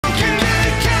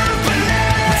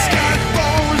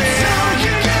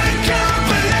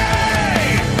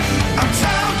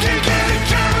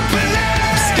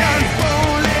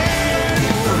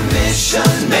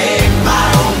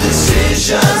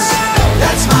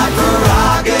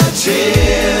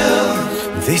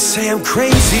tell. They say I'm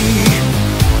crazy,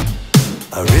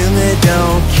 I really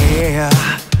don't care.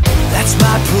 That's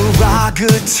my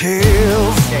prerogative.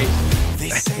 They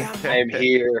say I'm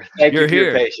here. Thank you for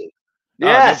your patience.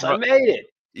 Yes, I made it.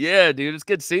 Yeah, dude, it's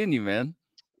good seeing you, man.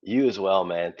 You as well,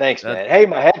 man. Thanks, man. Hey,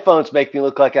 my headphones make me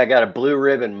look like I got a blue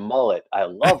ribbon mullet. I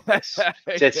love this.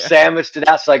 It's sandwiched it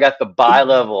out, so I got the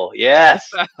bi-level. Yes.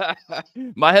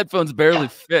 My headphones barely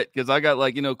fit because I got,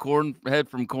 like, you know, Corn head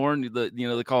from Corn.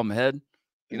 They call him Head.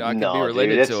 You know, I can be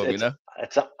related to him. You know,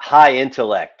 it's a high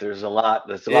intellect. There's a lot.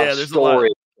 There's a lot of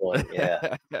story.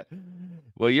 Yeah.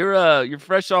 Well, you're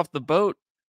fresh off the boat,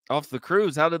 off the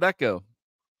cruise. How did that go?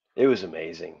 It was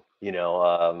amazing. You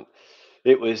know,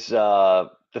 it was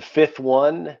the fifth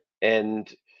one, and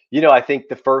I think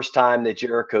the first time that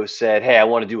Jericho said, "Hey, I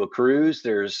want to do a cruise,"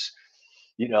 it's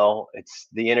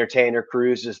the entertainer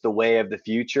cruise is the way of the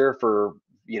future for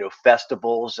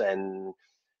festivals, and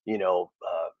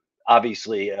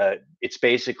obviously it's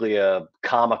basically a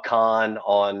Comic-Con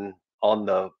on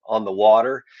the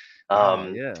water.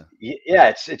 Yeah,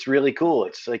 it's really cool.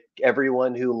 It's like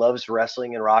everyone who loves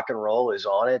wrestling and rock and roll is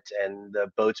on it, and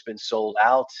the boat's been sold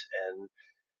out.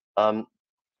 And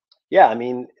I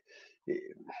mean,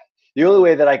 the only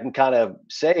way that I can kind of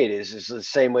say it is the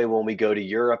same way when we go to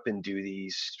Europe and do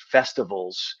these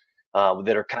festivals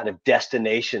that are kind of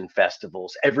destination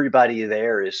festivals. Everybody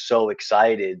there is so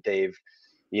excited. They've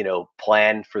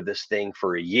planned for this thing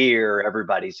for a year.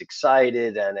 Everybody's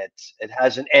excited, and it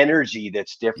has an energy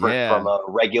that's different from a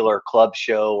regular club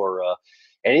show or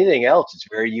anything else. It's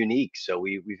very unique. So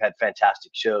we've had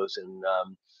fantastic shows, and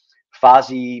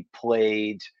Fozzy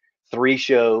played 3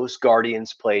 shows.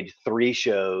 Guardians played 3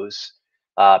 shows.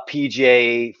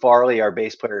 PJ Farley, our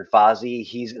bass player in Fozzy,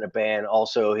 he's in a band.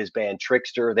 Also, his band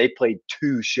Trickster, they played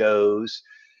 2 shows.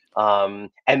 And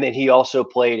then he also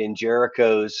played in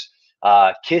Jericho's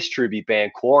Kiss tribute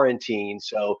band Quarantine.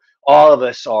 So all of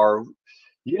us are,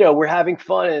 we're having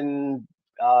fun and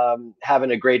having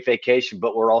a great vacation,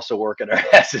 but we're also working our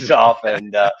asses off,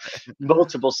 and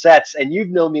multiple sets. And you've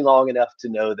known me long enough to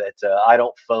know that I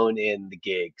don't phone in the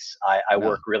gigs. I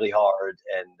work really hard,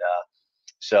 and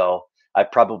so I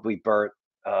probably burnt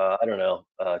I don't know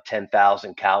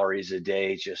 10,000 calories a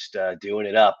day just doing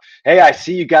it up. Hey, I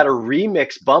see you got a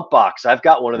remix bump box. I've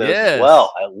got one of those as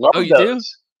well. I love those. Do?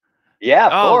 Yeah,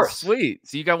 of course. Sweet.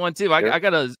 So you got one too. I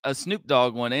got a Snoop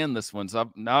Dogg one and this one.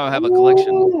 So now I have a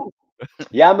collection.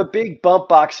 Yeah, I'm a big bump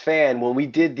box fan. When we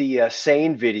did the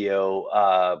Sane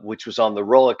video, which was on the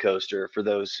roller coaster, for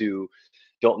those who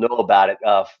don't know about it,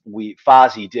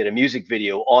 Fozzy did a music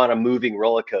video on a moving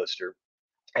roller coaster,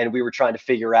 and we were trying to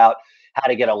figure out how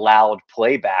to get a loud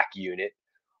playback unit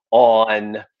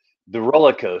on the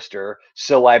roller coaster.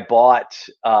 So I bought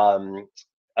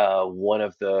one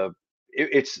of the.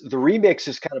 It's the remix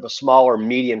is kind of a smaller,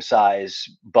 medium-size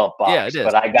bump box. Yeah, it is.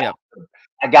 But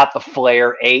I got the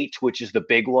Flare 8, which is the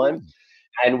big one,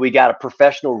 and we got a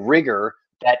professional rigger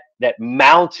that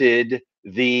mounted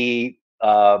the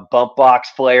bump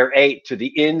box Flare 8 to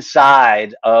the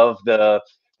inside of that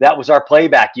was our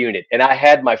playback unit. And I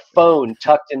had my phone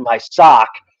tucked in my sock.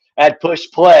 I'd push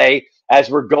play as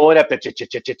we're going up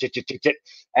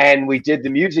and we did the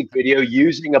music video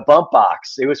using a bump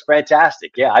box. It was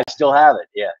fantastic. Yeah, I still have it.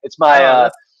 Yeah, it's my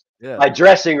my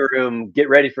dressing room. Get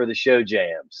ready for the show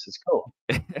jams. It's cool.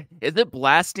 Is it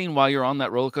blasting while you're on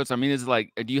that roller coaster? I mean, is it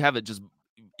like, do you have it just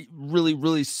really,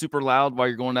 really super loud while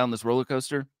you're going down this roller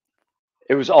coaster?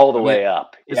 It was all the way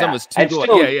up. It's almost too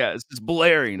loud. Yeah. It's just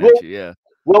blaring at you. Yeah.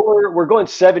 Well, we're going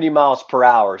 70 miles per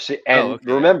hour. So, and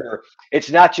remember,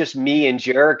 it's not just me and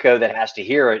Jericho that has to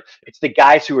hear it. It's the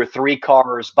guys who are 3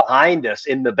 cars behind us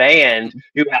in the band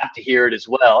who have to hear it as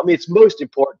well. I mean, it's most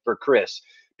important for Chris,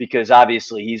 because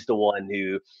obviously he's the one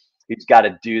who's got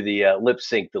to do the lip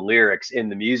sync the lyrics in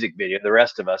the music video. The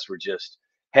rest of us were just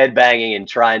headbanging and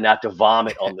trying not to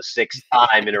vomit on the 6th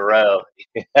time in a row.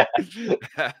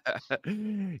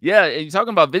 Yeah, and you're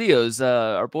talking about videos.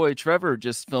 Our boy Trevor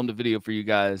just filmed a video for you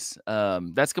guys.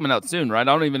 That's coming out soon, right? I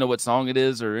don't even know what song it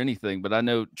is or anything, but I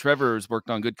know Trevor's worked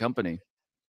on Good Company.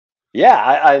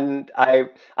 Yeah,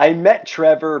 I met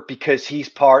Trevor because he's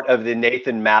part of the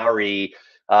Nathan Mowry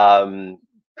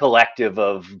collective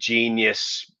of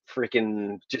genius,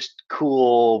 freaking just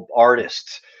cool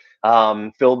artists,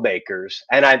 filmmakers,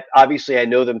 and I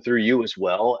know them through you as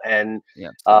well. And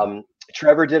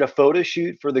Trevor did a photo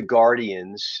shoot for the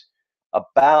Guardians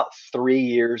about 3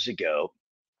 years ago,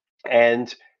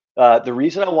 and the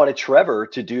reason I wanted Trevor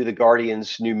to do the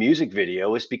Guardians' new music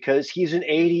video is because he's an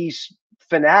 80s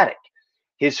fanatic.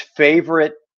 His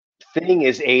favorite thing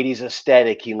is 80s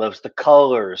aesthetic. He loves the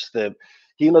colors,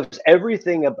 He loves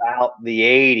everything about the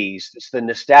 80s. It's the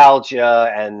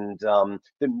nostalgia and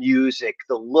the music,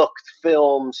 the look,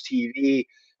 films, TV.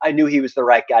 I knew he was the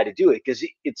right guy to do it because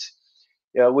it's,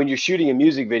 you know, when you're shooting a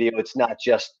music video, it's not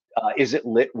just is it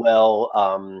lit well?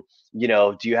 You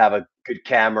know, do you have a good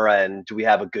camera and do we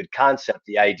have a good concept?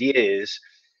 The idea is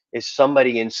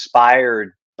somebody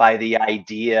inspired by the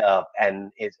idea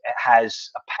and it has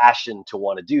a passion to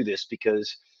want to do this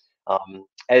because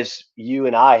as you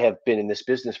and I have been in this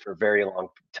business for a very long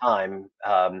time,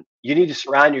 you need to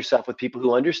surround yourself with people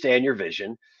who understand your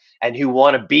vision and who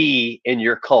want to be in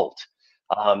your cult.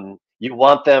 You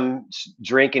want them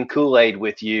drinking Kool-Aid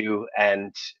with you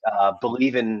and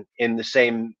believing in the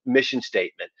same mission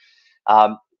statement.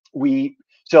 Um, we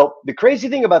so the crazy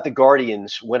thing about the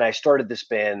Guardians when I started this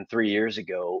band 3 years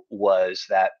ago was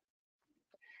that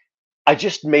I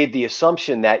just made the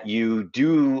assumption that you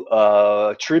do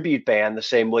a tribute band the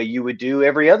same way you would do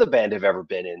every other band I've ever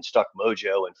been in, Stuck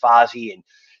Mojo and Fozzy, and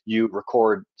you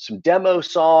record some demo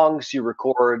songs, you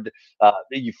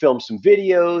film some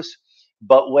videos.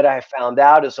 But what I found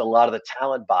out is a lot of the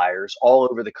talent buyers all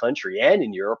over the country and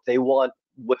in Europe, they want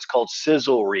what's called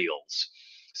sizzle reels.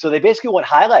 So they basically want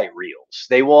highlight reels.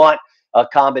 They want a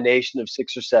combination of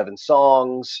 6 or 7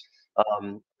 songs.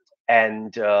 Um,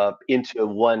 and into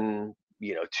one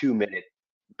 2 minute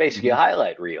basically a Mhm.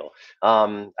 highlight reel.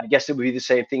 I guess it would be the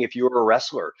same thing if you were a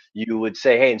wrestler. You would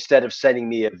say, hey, instead of sending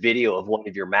me a video of one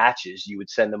of your matches, you would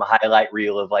send them a highlight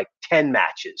reel of like 10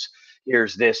 matches.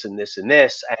 Here's this and this and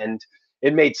this. And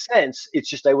it made sense. It's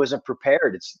just I wasn't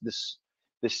prepared. It's this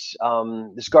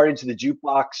Guardians of the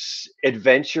Jukebox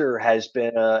adventure has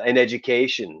been an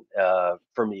education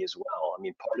for me as well. I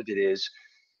mean, part of it is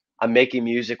I'm making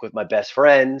music with my best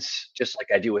friends, just like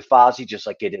I do with Fozzy, just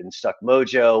like I did in Stuck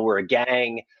Mojo. We're a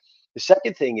gang. The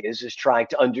second thing is trying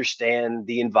to understand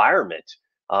the environment.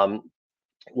 Um,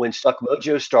 when Stuck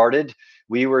Mojo started,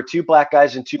 we were 2 black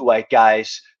guys and 2 white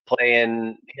guys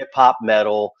playing hip hop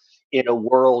metal in a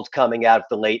world coming out of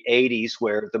the late 80s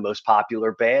where the most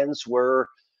popular bands were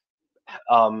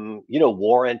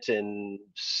Warrant and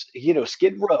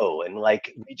Skid Row, and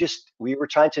like we were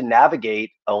trying to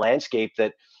navigate a landscape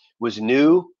that was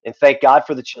new. And thank God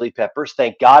for the Chili Peppers.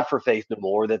 Thank God for Faith No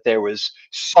More that there was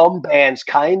some bands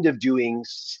kind of doing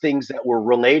things that were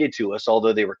related to us,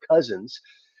 although they were cousins.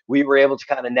 We were able to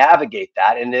kind of navigate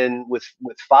that, and then with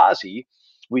Fozzy,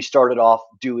 we started off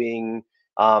doing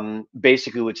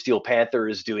basically what Steel Panther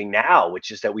is doing now, which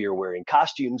is that we are wearing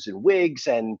costumes and wigs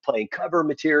and playing cover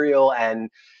material and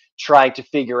trying to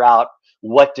figure out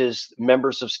what does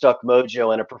members of Stuck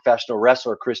Mojo and a professional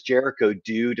wrestler, Chris Jericho,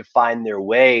 do to find their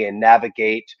way and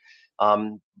navigate,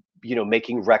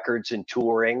 making records and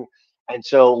touring. And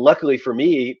so luckily for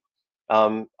me,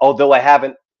 although I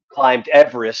haven't climbed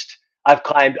Everest, I've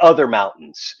climbed other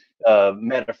mountains, Mhm.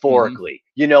 metaphorically.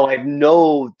 I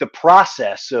know the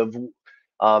process of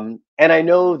and I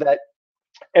know that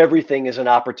everything is an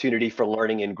opportunity for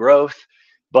learning and growth,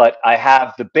 but I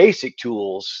have the basic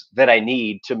tools that I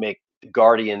need to make the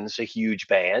Guardians a huge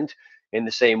band in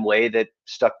the same way that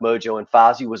Stuck Mojo and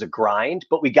Fozzy was a grind,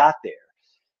 but we got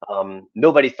there.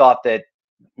 Nobody thought that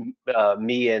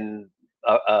me and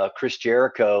Chris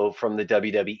Jericho from the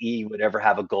WWE would ever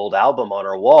have a gold album on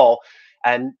our wall,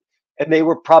 and they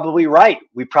were probably right.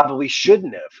 We probably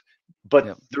shouldn't have, but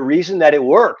Yep. the reason that it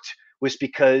worked was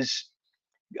because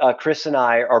Chris and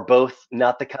I are both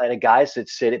not the kind of guys that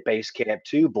sit at base camp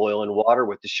two, boiling water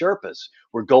with the Sherpas.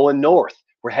 We're going north.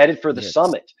 We're headed for the Yes.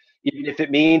 summit. Even if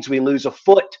it means we lose a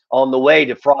foot on the way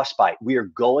to frostbite, we are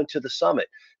going to the summit.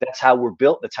 That's how we're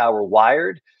built. That's how we're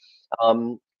wired.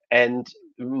 Um, and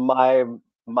my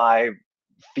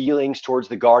feelings towards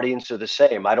the Guardians are the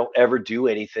same. I don't ever do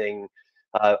anything.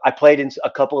 I played in a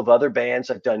couple of other bands.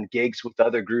 I've done gigs with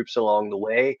other groups along the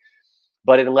way,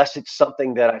 but unless it's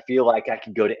something that I feel like I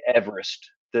could go to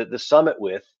Everest, the summit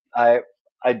with, I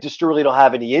just really don't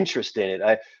have any interest in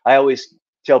it. I always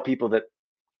tell people that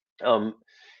um,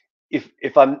 if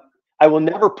I will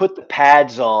never put the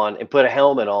pads on and put a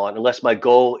helmet on unless my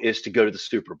goal is to go to the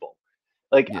Super Bowl.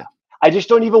 Like Yeah. I just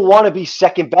don't even want to be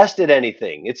second best at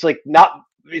anything. It's like not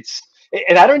it's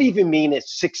and I don't even mean it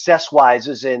success wise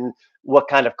as in what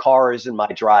kind of car is in my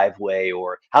driveway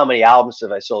or how many albums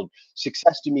have I sold.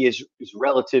 Success to me is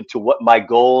relative to what my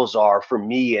goals are for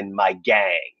me and my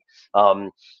gang.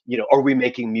 Are we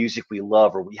making music we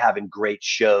love? Are we having great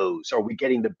shows? Are we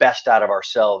getting the best out of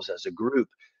ourselves as a group?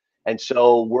 And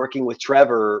so working with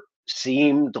Trevor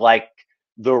seemed like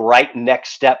the right next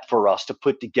step for us to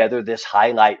put together this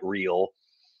highlight reel.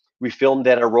 We filmed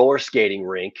at a roller skating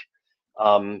rink.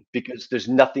 because there's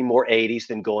nothing more 80s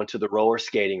than going to the roller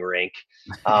skating rink.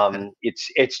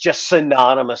 It's just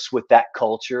synonymous with that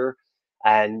culture,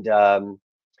 and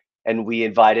we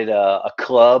invited a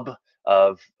club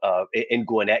of in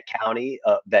Gwinnett County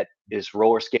that is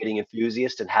roller skating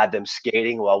enthusiasts, and had them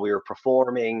skating while we were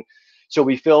performing. So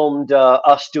we filmed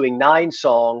us doing 9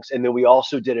 songs, and then we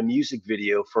also did a music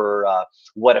video for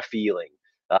 "What a Feeling,"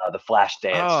 the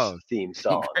Flashdance Oh, theme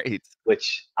song, great.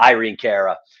 which Irene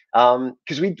Cara.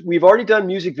 Because we've already done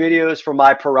music videos for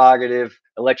My Prerogative,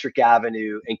 Electric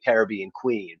Avenue, and Caribbean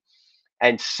Queen.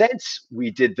 And since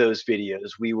we did those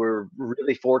videos, we were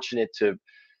really fortunate to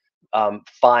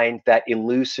find that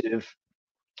elusive,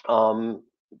 um,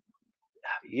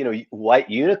 white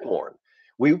unicorn.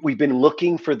 We've been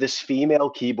looking for this female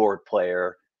keyboard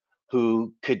player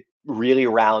who could really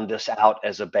round us out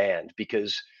as a band,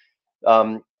 because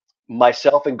um,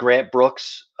 myself and Grant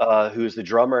Brooks, who's the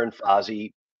drummer in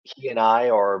Fozzy, he and I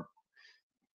are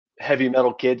heavy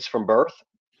metal kids from birth,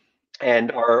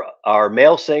 and our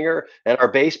male singer and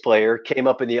our bass player came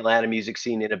up in the Atlanta music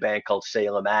scene in a band called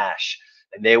Salem Ash,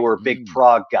 and they were big Mm.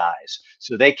 prog guys.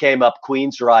 So they came up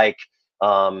Queensryche,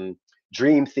 um,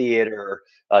 Dream Theater,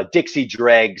 Dixie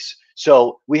Dregs.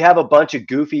 So we have a bunch of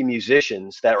goofy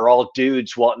musicians that are all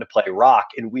dudes wanting to play rock,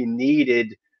 and we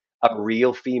needed a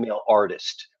real female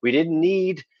artist. We didn't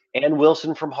need Ann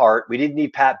Wilson from Heart. We didn't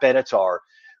need Pat Benatar.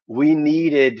 We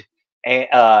needed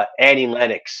Annie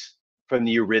Lennox from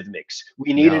the Eurythmics.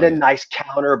 We needed No, a yeah. nice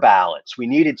counterbalance. We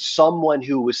needed someone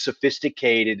who was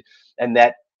sophisticated and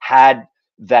that had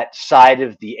that side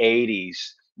of the 80s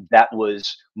that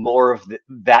was more of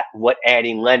that what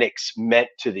Annie Lennox meant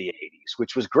to the 80s,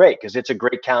 which was great because it's a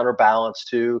great counterbalance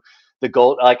to the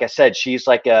gold. Like I said, she's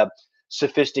like a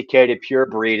sophisticated pure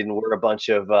breed, and we're a bunch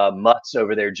of mutts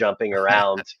over there jumping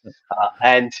around.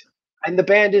 And the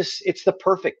band it's the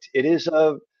perfect.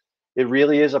 It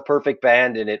really is a perfect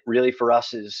band, and it really for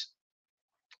us is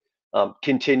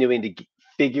continuing to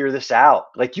figure this out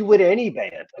like you would any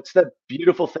band. That's the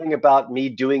beautiful thing about me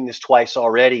doing this twice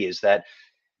already, is that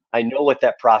I know what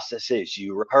that process is.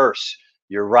 You rehearse,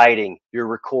 you're writing, you're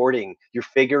recording, you're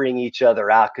figuring each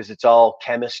other out because it's all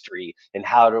chemistry, and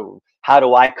how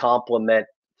do I complement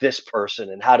this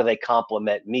person, and how do they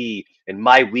complement me, and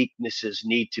my weaknesses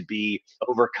need to be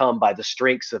overcome by the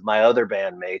strengths of my other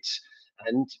bandmates.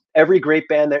 And every great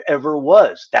band there ever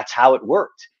was, that's how it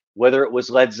worked. Whether it was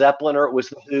Led Zeppelin, or it was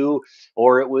The Who,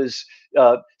 or it was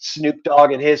Snoop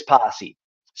Dogg and his posse.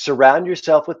 Surround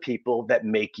yourself with people that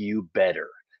make you better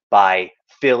by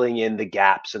filling in the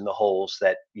gaps and the holes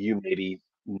that you maybe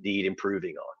need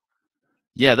improving on.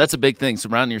 Yeah, that's a big thing,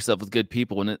 surrounding yourself with good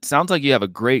people, and it sounds like you have a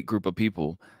great group of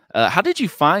people. How did you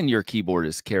find your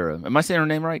keyboardist, Kara? Am I saying her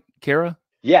name right? Kara?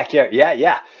 Yeah, yeah,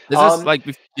 yeah. Is this like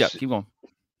yeah, S- keep going.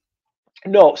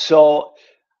 no, so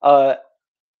uh,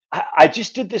 I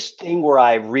just did this thing where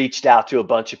I reached out to a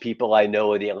bunch of people I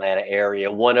know in the Atlanta area.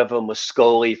 One of them was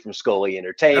Scully from Scully Oh,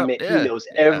 Entertainment. He yeah, knows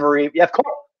yeah. yeah, of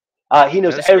course. He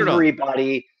knows Got a shirt on.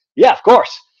 everybody. Yeah, of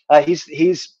course.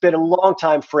 He's been a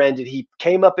longtime friend, and he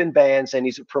came up in bands, and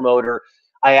he's a promoter.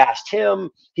 I asked him.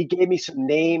 He gave me some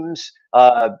names.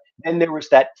 Then there was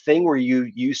that thing where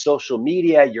you use social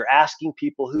media. You're asking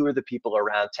people who are the people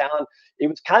around town. It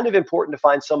was kind of important to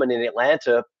find someone in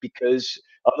Atlanta, because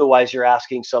otherwise you're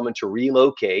asking someone to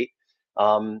relocate,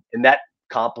 and that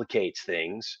complicates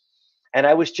things. And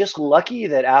I was just lucky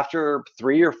that after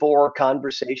 3 or 4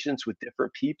 conversations with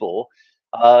different people,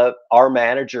 our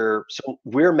manager, so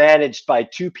we're managed by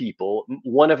 2 people.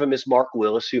 One of them is Mark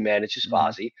Willis, who manages Mhm.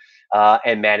 Fozzy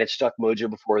and managed Stuck Mojo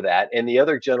before that. And the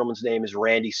other gentleman's name is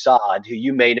Randy Sod, who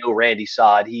you may know. Randy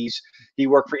Sod. He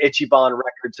worked for Ichiban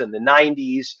Records in the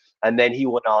 90s, and then he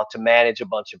went on to manage a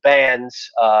bunch of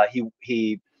bands.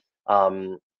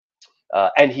 Um,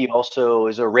 and he also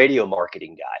is a radio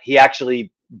marketing guy. He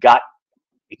actually got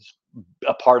he's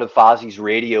a part of Fozzy's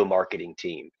radio marketing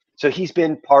team. So he's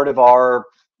been part of our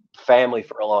family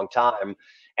for a long time.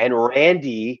 And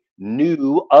Randy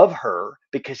knew of her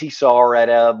because he saw her at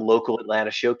a local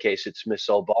Atlanta showcase at Smith's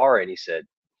Old Bar, and he said,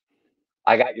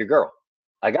 "I got your girl.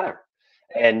 I got her."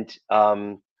 And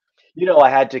I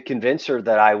had to convince her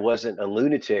that I wasn't a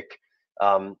lunatic,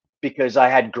 because I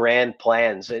had grand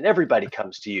plans, and everybody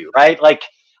comes to you, right? Like,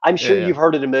 I'm sure Yeah, you've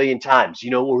heard it a million times.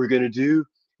 You know what we're going to do?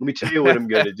 Let me tell you what I'm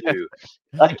going to do.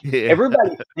 Like, yeah.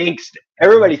 everybody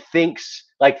thinks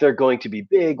like they're going to be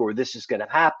big, or this is going to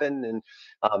happen.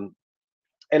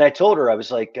 And I told her, I was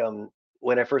like,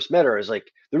 when I first met her, I was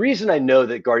like, the reason I know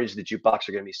that Guardians of the Jukebox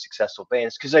are going to be successful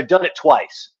bands, because I've done it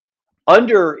twice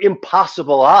under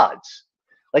impossible odds.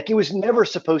 Like, it was never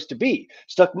supposed to be.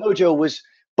 Stuck Mojo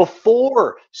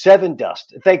before Seven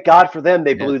Dust. Thank God for them.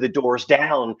 They Yeah. blew the doors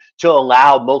down to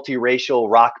allow multiracial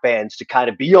rock bands to kind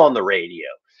of be on the radio.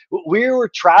 We were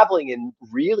traveling in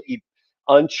really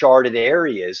uncharted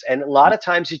areas. And a lot of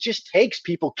times it just takes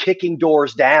people kicking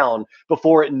doors down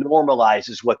before it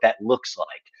normalizes what that looks like.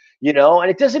 And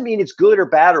it doesn't mean it's good or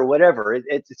bad or whatever.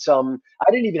 It's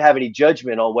I didn't even have any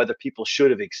judgment on whether people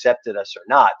should have accepted us or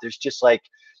not. There's just like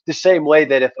the same way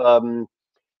that if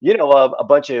a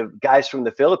bunch of guys from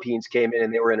the Philippines came in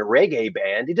and they were in a reggae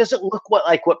band. It doesn't look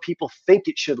like what people think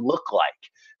it should look like,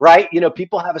 right?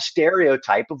 People have a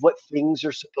stereotype of what things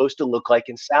are supposed to look like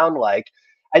and sound like,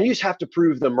 and you just have to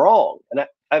prove them wrong.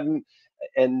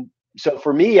 And so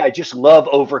for me, I just love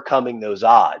overcoming those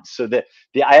odds. So that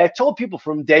I told people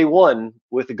from day one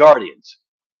with the Guardians,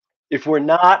 if we're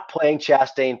not playing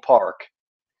Chastain Park,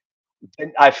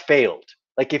 then I've failed.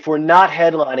 Like if we're not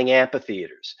headlining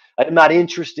amphitheaters, I'm not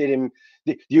interested in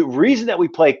the reason that we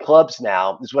play clubs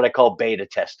now is what I call beta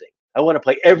testing. I want to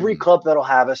play every club that'll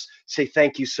have us say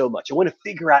thank you so much. I want to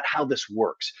figure out how this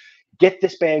works. Get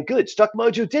this band good. Stuck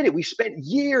Mojo did it. We spent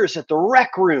years at the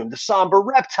Rec Room, the Somber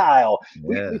Reptile.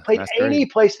 Yeah, We played that's any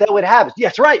great. place that would have us.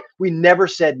 Yes, right. We never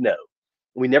said no.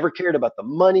 We never cared about the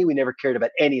money. We never cared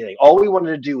about anything. All we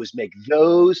wanted to do was make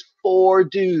those four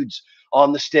dudes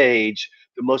on the stage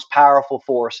the most powerful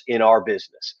force in our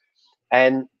business.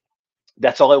 And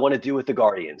that's all I want to do with the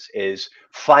Guardians is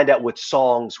find out what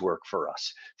songs work for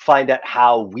us, find out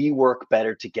how we work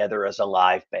better together as a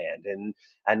live band.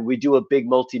 And we do a big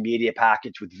multimedia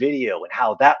package with video and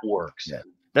how that works. Yeah.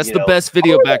 And That's the best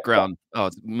video background. Oh,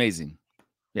 it's amazing.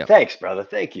 Yeah. Thanks, brother.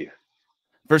 Thank you.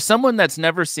 For someone that's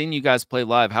never seen you guys play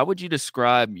live, how would you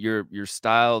describe your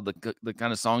style, the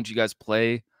kind of songs you guys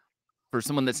play? For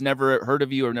someone that's never heard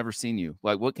of you or never seen you,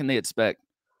 like what can they expect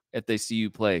if they see you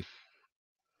play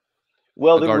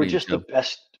Well, a we're Guardian just the show?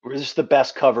 best. We're just the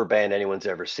best cover band anyone's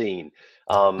ever seen.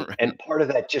 Right. And part of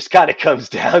that just kind of comes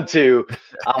down to,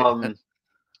 um,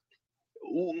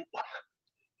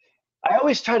 I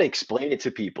always try to explain it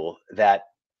to people that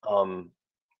um,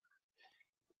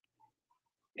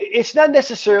 it's not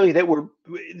necessarily that we're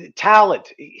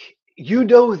talent. You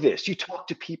know this. You talk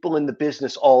to people in the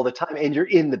business all the time, and you're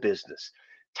in the business.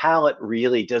 Talent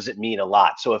really doesn't mean a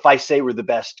lot. So if I say we're the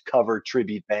best cover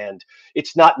tribute band,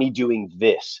 it's not me doing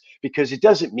this because it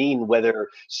doesn't mean whether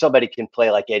somebody can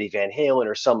play like Eddie Van Halen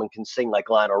or someone can sing like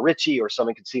Lionel Richie or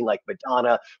someone can sing like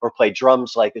Madonna or play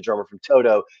drums like the drummer from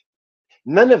Toto.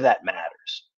 None of that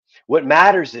matters. What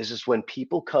matters is when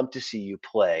people come to see you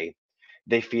play,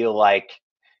 they feel like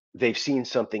they've seen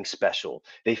something special.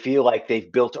 They feel like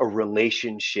they've built a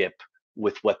relationship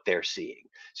with what they're seeing.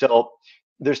 So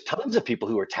there's tons of people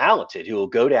who are talented who will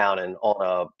go down and on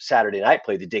a Saturday night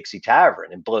play the Dixie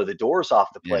Tavern and blow the doors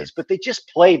off the Yeah. place, but they just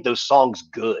played those songs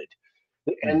good.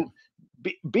 And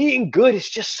Mhm. being good is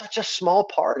just such a small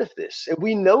part of this. And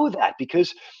we know that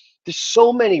because there's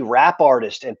so many rap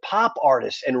artists and pop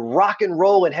artists and rock and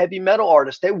roll and heavy metal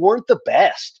artists that weren't the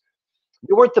best.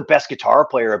 They weren't the best guitar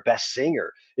player or best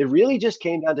singer. It really just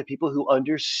came down to people who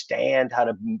understand how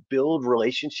to build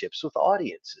relationships with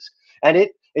audiences. And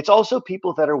it's also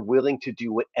people that are willing to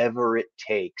do whatever it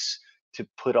takes to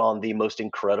put on the most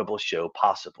incredible show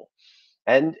possible.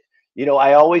 And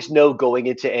I always know going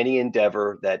into any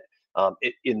endeavor that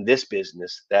in this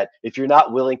business that if you're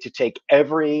not willing to take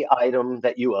every item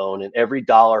that you own and every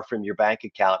dollar from your bank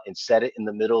account and set it in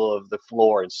the middle of the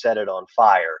floor and set it on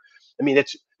fire, I mean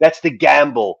that's the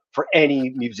gamble for any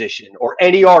musician or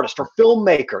any artist or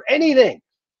filmmaker, anything.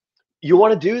 You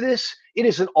want to do this? It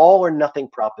is an all or nothing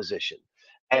proposition.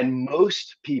 And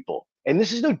most people, and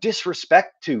this is no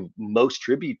disrespect to most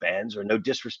tribute bands or no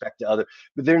disrespect to other,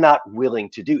 but they're not willing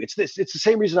to do. It's the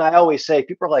same reason I always say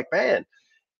people are like, man,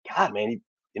 God, man,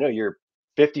 you're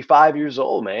 55 years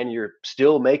old, man. You're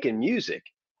still making music.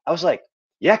 I was like,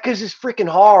 yeah, because it's freaking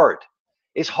hard.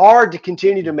 It's hard to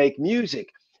continue to make music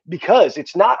because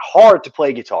it's not hard to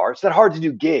play guitar. It's not hard to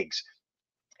do gigs.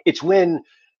 It's when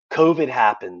COVID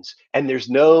happens and there's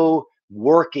no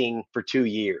working for 2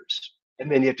 years.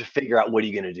 And then you have to figure out what are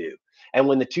you going to do. And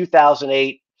when the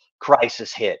 2008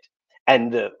 crisis hit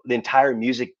and the entire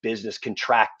music business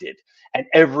contracted and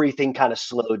everything kind of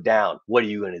slowed down, what are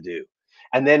you going to do?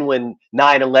 And then when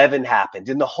 9/11 happened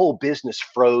and the whole business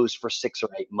froze for 6 or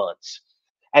 8 months.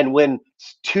 And when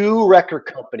two record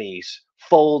companies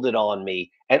folded on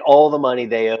me and all the money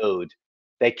they owed,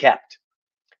 they kept.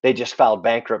 They just filed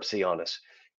bankruptcy on us.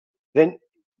 Then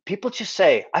people just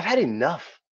say, I've had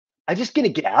enough. I'm just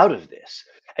going to get out of this.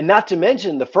 And not to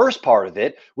mention the first part of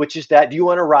it, which is that, do you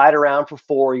want to ride around for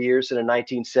 4 years in a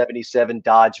 1977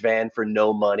 Dodge van for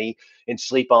no money and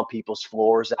sleep on people's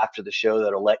floors after the show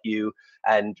that'll let you,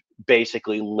 and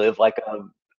basically live like a,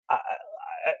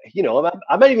 you know,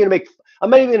 I'm not even gonna make, I'm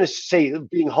not even gonna say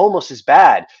being homeless is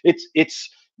bad.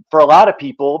 It's for a lot of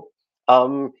people,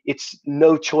 it's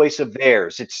no choice of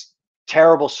theirs. It's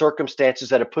terrible circumstances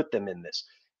that have put them in this.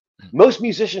 Most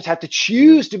musicians have to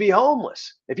choose to be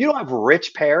homeless. If you don't have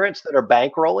rich parents that are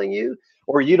bankrolling you,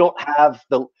 or you don't have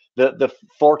the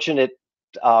fortunate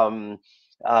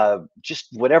just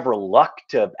whatever luck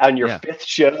to, on your Yeah. fifth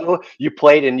show you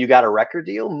played and you got a record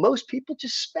deal, most people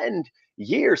just spend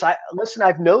years. Listen,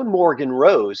 I've known Morgan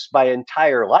Rose my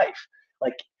entire life.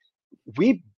 Like,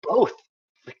 we both,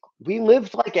 we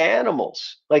lived like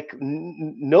animals, like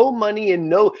no money and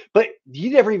no, but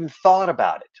you never even thought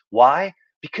about it. Why?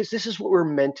 Because this is what we're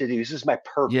meant to do. This is my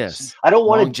purpose. Yes. I don't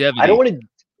want to, I don't Longevity. want to,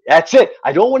 that's it.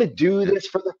 I don't want to do this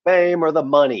for the fame or the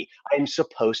money. I'm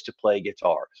supposed to play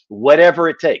guitar, whatever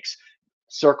it takes.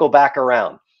 Circle back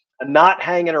around. I'm not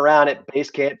hanging around at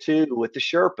base camp 2 with the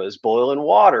Sherpas boiling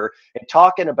water and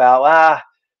talking about,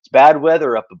 it's bad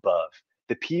weather up above.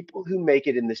 The people who make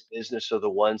it in this business are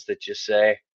the ones that just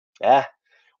say,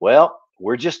 well,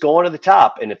 we're just going to the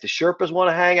top. And if the Sherpas want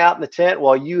to hang out in the tent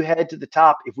while you head to the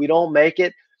top, if we don't make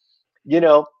it, you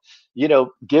know,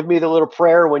 give me the little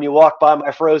prayer when you walk by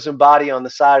my frozen body on the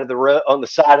side of the road, on the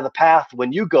side of the path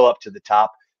when you go up to the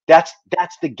top. That's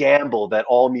the gamble that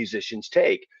all musicians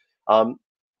take. And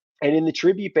in the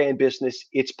tribute band business,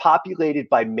 it's populated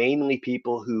by mainly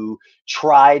people who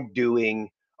tried doing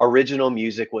original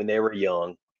music when they were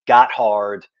young, got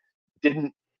hard,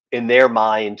 didn't in their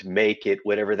mind make it,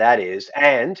 whatever that is,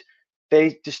 and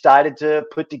they decided to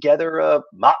put together a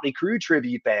Motley Crue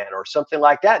tribute band or something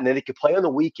like that, and then they could play on the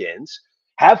weekends,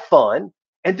 have fun,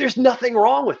 and there's nothing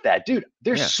wrong with that, dude.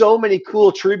 There's so many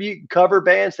cool tribute cover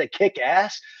bands that kick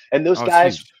ass, and those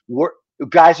guys work,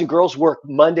 guys and girls work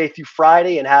Monday through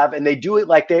Friday and they do it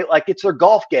like it's their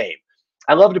golf game.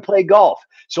 I love to play golf,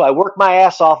 so I work my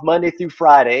ass off Monday through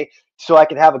Friday so I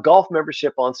can have a golf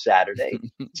membership on Saturday.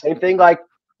 Same thing like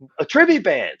a tribute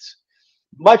bands.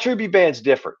 My tribute band's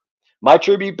different. My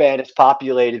tribute band is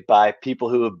populated by people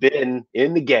who have been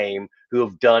in the game, who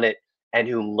have done it, and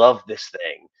who love this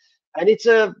thing. And it's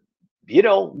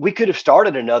we could have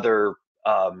started another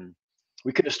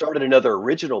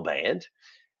original band,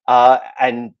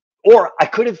 or I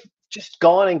could have just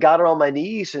gone and got it on my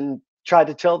knees and tried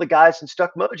to tell the guys in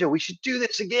Stuck Mojo, we should do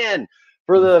this again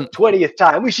for the 20th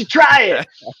time. We should try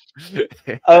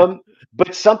it.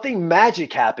 But something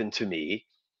magic happened to me.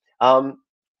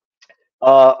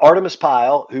 Artemis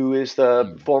Pyle, who is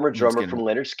the former drummer from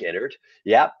Lynyrd Skynyrd.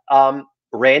 Yeah.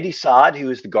 Randy Sod, who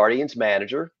is the Guardians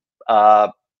manager,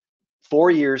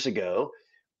 4 years ago,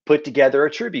 put together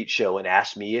a tribute show and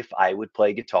asked me if I would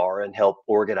play guitar and help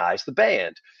organize the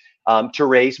band, to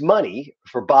raise money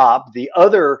for Bob. The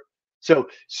other,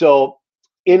 so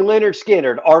in Lynyrd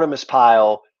Skynyrd, Artemis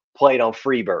Pyle played on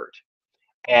Freebird,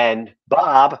 and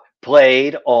Bob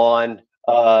played on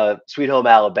Sweet Home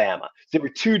Alabama. There were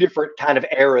two different kind of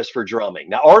eras for drumming.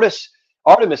 Now,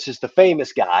 Artemis is the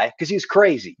famous guy because he's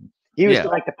crazy. He was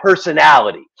like the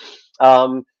personality.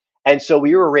 And so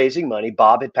we were raising money.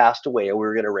 Bob had passed away, and we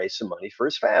were going to raise some money for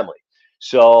his family.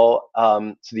 So,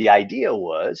 so the idea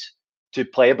was to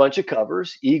play a bunch of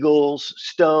covers: Eagles,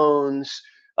 Stones,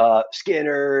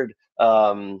 Skynyrd,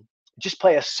 just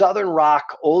play a Southern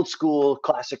rock, old school,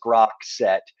 classic rock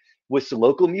set with some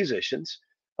local musicians.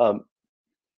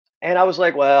 And I was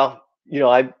like, well,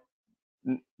 I'm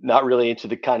not really into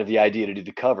the kind of the idea to do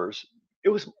the covers. It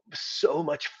was so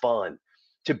much fun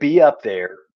to be up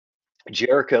there.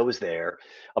 Jericho was there,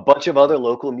 a bunch of other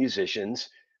local musicians,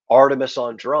 Artemis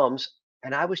on drums.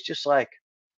 And I was just like,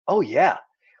 oh yeah,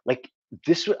 like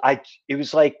this, it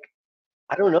was like,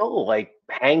 I don't know, like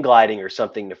hang gliding or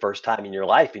something the first time in your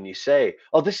life. And you say,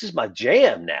 oh, this is my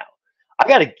jam now. I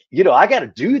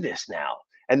gotta do this now.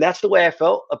 And that's the way I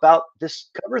felt about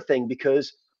this cover thing,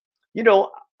 because,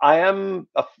 I am,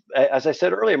 as I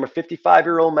said earlier, I'm a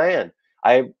 55-year-old man.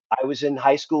 I was in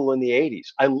high school in the 80s.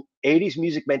 80s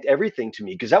music meant everything to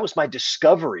me because that was my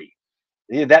discovery.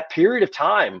 That period of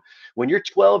time when you're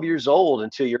 12 years old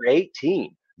until you're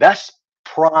 18, that's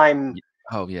prime.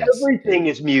 Oh, yes. Everything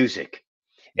is music.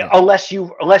 Yeah. Unless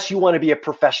you want to be a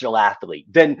professional athlete,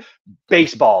 then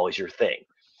baseball is your thing.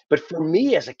 But for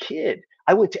me as a kid,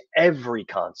 I went to every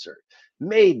concert.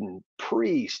 Maiden,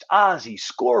 Priest, Ozzy,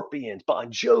 Scorpions,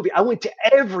 Bon Jovi. I went to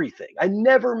everything. I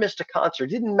never missed a concert.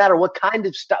 Didn't matter what kind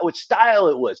of style, what style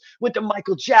it was. Went to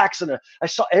Michael Jackson. I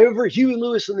saw every Huey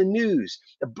Lewis on the News,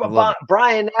 I love it.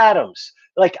 Brian Adams.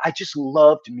 Like, I just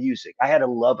loved music. I had a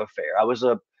love affair. I was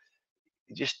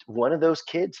just one of those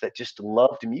kids that just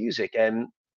loved music. And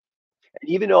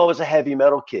even though I was a heavy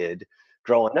metal kid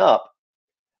growing up,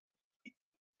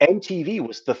 MTV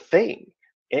was the thing.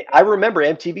 I remember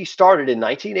MTV started in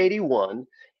 1981,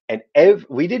 and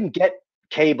we didn't get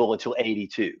cable until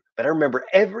 82. But I remember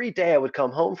every day I would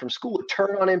come home from school and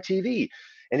turn on MTV,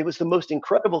 and it was the most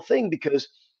incredible thing because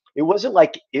it wasn't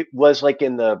like it was like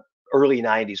in the early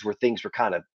 90s where things were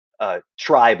kind of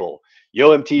tribal.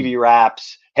 Yo MTV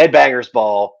Raps, Headbangers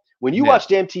Ball. When you Yeah.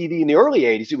 watched MTV in the early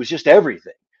 80s, it was just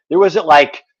everything. There wasn't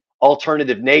like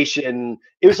Alternative Nation.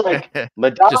 It was like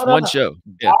Just one Madonna, show.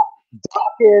 Yeah.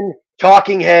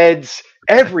 Talking Heads,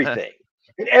 everything.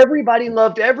 And everybody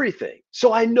loved everything.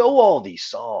 So I know all these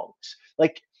songs.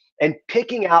 Like, and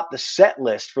picking out the set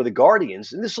list for the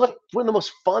Guardians. And this is like one of the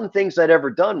most fun things I'd ever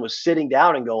done was sitting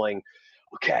down and going,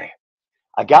 okay,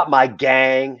 I got my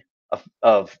gang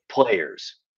of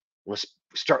players. Let's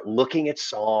start looking at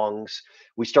songs.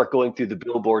 We start going through the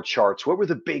Billboard charts. What were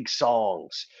the big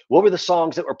songs? What were the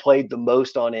songs that were played the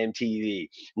most on MTV?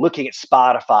 Looking at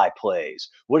Spotify plays.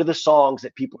 What are the songs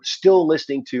that people are still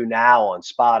listening to now on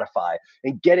Spotify?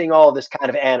 And getting all this kind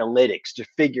of analytics to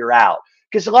figure out.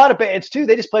 Because a lot of bands too,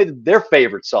 they just play their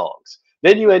favorite songs.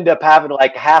 Then you end up having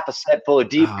like half a set full of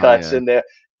deep Oh, cuts, yeah.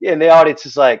 and the audience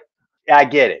is like, yeah, I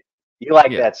get it. You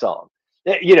like Yeah. that song.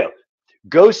 You know,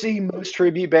 go see most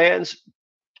tribute bands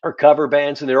or cover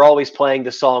bands, and they're always playing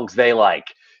the songs they like.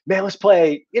 Man, let's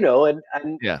play, and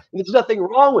Yeah. there's nothing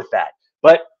wrong with that.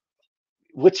 But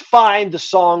let's find the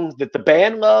song that the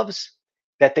band loves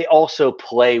that they also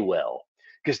play well.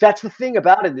 Because that's the thing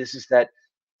about it is that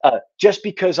just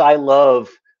because I love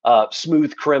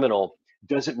Smooth Criminal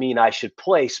doesn't mean I should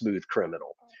play Smooth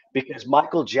Criminal. Because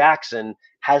Michael Jackson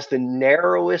has the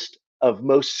narrowest of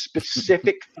most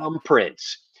specific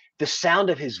thumbprints. The sound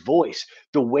of his voice,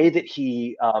 the way that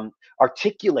he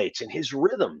articulates and his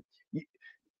rhythm.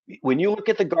 When you look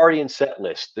at the Guardian set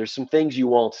list, there's some things you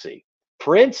won't see.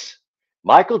 Prince,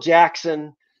 Michael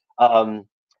Jackson, um,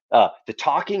 the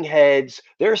Talking Heads.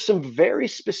 There are some very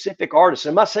specific artists.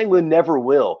 I'm not saying we never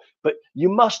will, but you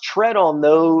must tread on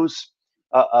those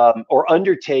or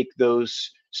undertake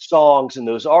those songs and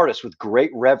those artists with great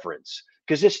reverence.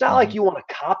 Because it's not like you want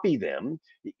to copy them.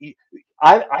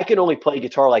 I can only play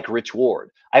guitar like Rich Ward.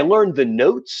 I learned the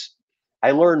notes.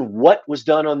 I learned what was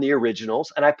done on the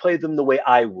originals, and I play them the way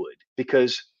I would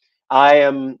because I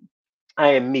am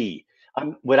me.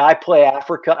 When I play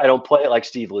Africa, I don't play it like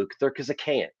Steve Lukather because I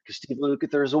can't. Because Steve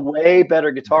Lukather is a way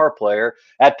better guitar player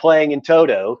at playing in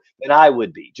Toto than I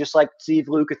would be. Just like Steve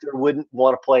Lukather wouldn't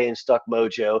want to play in Stuck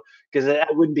Mojo because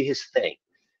that wouldn't be his thing.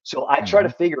 So I try to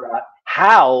figure out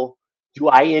how do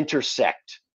I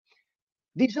intersect.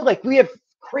 These are like we have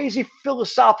crazy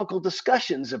philosophical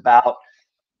discussions about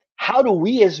how do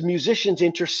we as musicians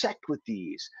intersect with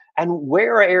these and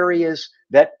where are areas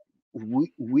that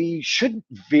we shouldn't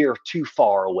veer too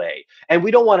far away and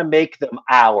we don't want to make them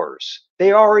ours.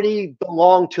 They already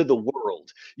belong to the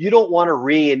world. You don't want to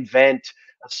reinvent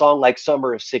a song like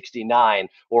Summer of 69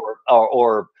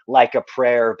 or Like a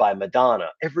Prayer by Madonna.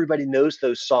 Everybody knows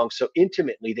those songs so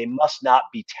intimately they must not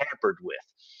be tampered with.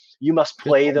 You must Good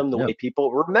play point. them the Yeah. way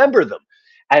people remember them.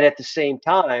 And at the same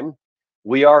time,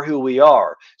 we are who we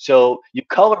are. So you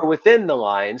color within the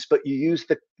lines, but you use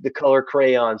the color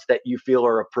crayons that you feel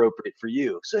are appropriate for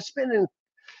you. So it's been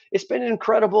an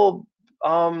incredible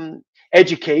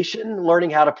education, learning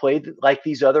how to play like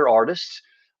these other artists,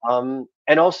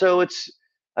 and also it's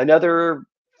another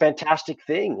fantastic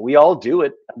thing. We all do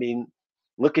it. I mean,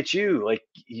 look at you, like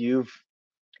you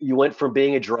went from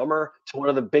being a drummer to one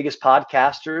of the biggest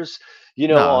podcasters,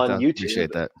 No, on I YouTube.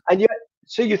 appreciate that. And yet,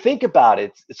 so you think about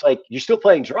it, it's like you're still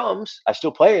playing drums. I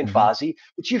still play in Mhm. Fozzy,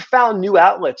 but you found new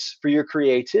outlets for your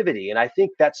creativity. And I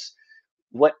think that's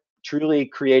what truly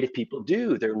creative people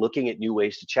do. They're looking at new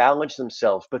ways to challenge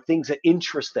themselves, but things that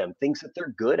interest them, things that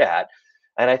they're good at.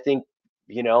 And I think,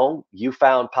 you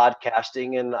found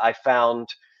podcasting and I found,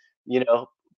 you know,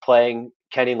 playing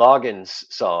Kenny Loggins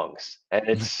songs.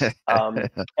 And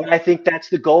and I think that's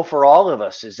the goal for all of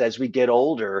us is as we get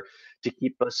older to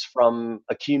keep us from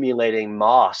accumulating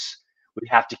moss, we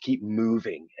have to keep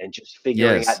moving and just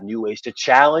figuring Yes. out new ways to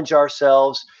challenge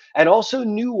ourselves and also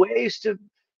new ways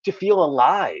to feel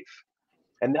alive.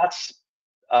 And that's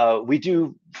we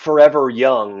do Forever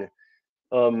Young.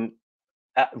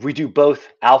 We do both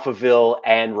Alphaville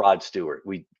and Rod Stewart.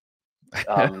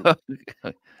 Um,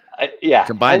 yeah,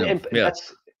 Combine them. and Yeah.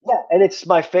 that's and it's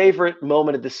my favorite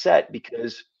moment of the set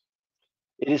because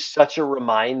it is such a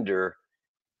reminder.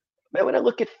 Man, when I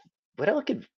look at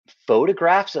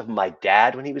photographs of my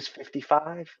dad when he was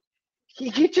 55,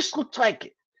 he just looked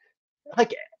like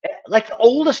like the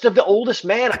oldest of the oldest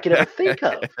man I could ever think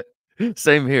of.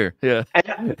 Same here. Yeah.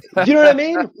 And you know what I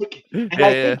mean? Like, Yeah. and I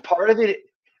Yeah. think part of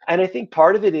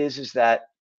it, is that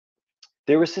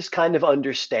there was this kind of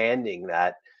understanding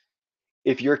that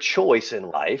if your choice in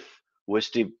life was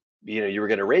to, you were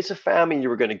going to raise a family, and you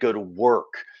were going to go to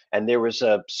work, and there was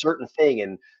a certain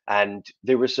thing, and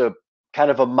there was a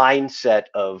kind of a mindset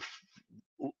of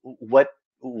what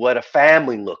a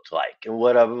family looked like and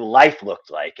what a life looked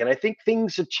like. And I think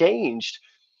things have changed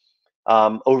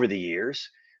over the years,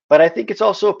 but I think it's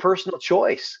also a personal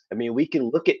choice. I mean, we can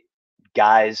look at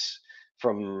guys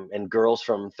from and girls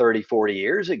from 30, 40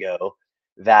 years ago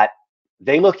that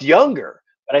they looked younger,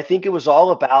 but I think it was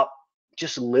all about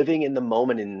just living in the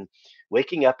moment and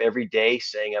waking up every day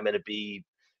saying, I'm going to be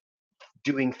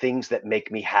doing things that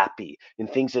make me happy and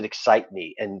things that excite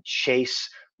me and chase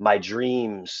my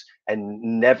dreams and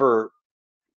never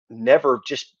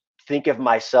just think of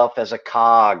myself as a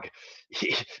cog,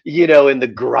 in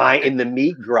the grind, in the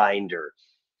meat grinder.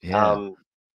 Yeah. Um,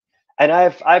 and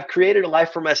I've created a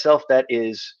life for myself that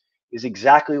is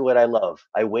exactly what I love.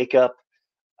 I wake up,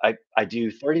 I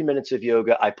do 30 minutes of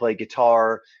yoga, I play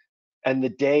guitar, and the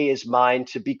day is mine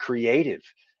to be creative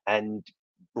and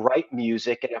write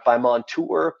music. And if I'm on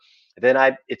tour, then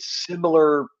it's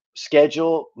similar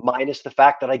schedule minus the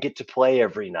fact that I get to play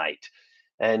every night.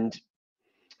 And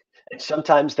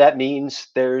sometimes that means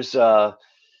there's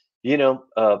you know,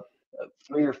 uh,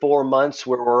 3 or 4 months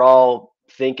where we're all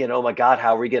thinking, "Oh my God,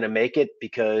 how are we going to make it?"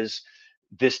 Because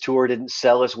this tour didn't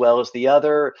sell as well as the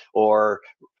other, or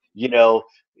you know,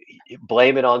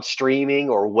 blame it on streaming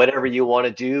or whatever you want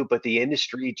to do. But the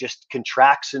industry just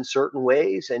contracts in certain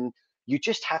ways, and you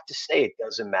just have to say it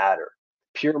doesn't matter.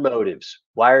 Pure motives.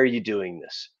 Why are you doing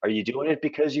this? Are you doing it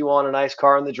because you want a nice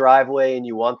car in the driveway and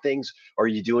you want things, or are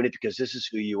you doing it because this is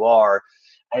who you are?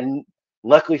 And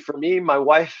luckily for me, my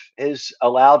wife has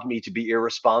allowed me to be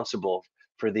irresponsible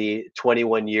for the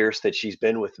 21 years that she's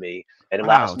been with me, and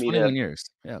Wow. allows me 21 to, years.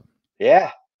 Yeah.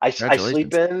 yeah, I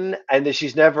sleep Congratulations. in, and that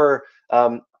she's never,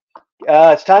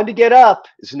 it's time to get up.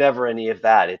 It's never any of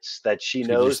that. It's that she She gives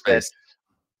you knows that space.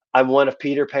 I'm one of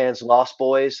Peter Pan's lost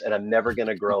boys, and I'm never going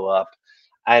to grow up.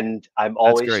 And I'm That's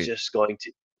always great. just going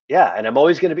to, yeah, and I'm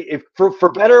always going to be,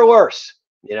 for better or worse,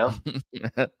 you know?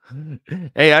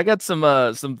 Hey, I got some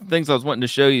things I was wanting to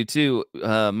show you too.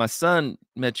 My son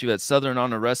met you at Southern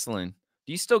Honor Wrestling.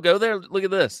 Do you still go there? Look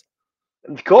at this.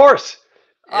 Of course.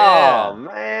 Oh Yeah.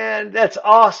 man, that's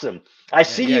awesome. I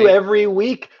see Yeah. you every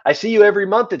week. I see you every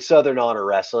month at Southern Honor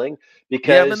Wrestling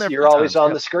Yeah, I've been because there a you're few always times. on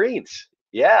Yeah. the screens.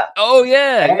 Yeah. Oh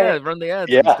yeah, And yeah. Run the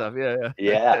ads and yeah, stuff. Yeah,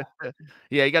 yeah. yeah.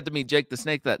 Yeah, you got to meet Jake the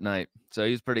Snake that night. So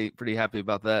he was pretty happy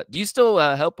about that. Do you still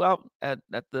help out at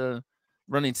the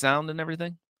running sound and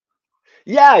everything?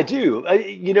 Yeah, I do.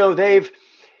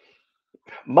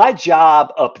 My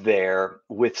job up there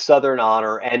with Southern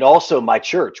Honor and also my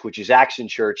church, which is Action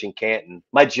Church in Canton.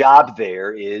 My job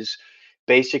there is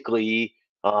basically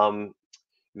the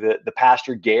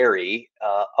pastor Gary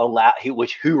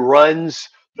who runs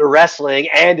the wrestling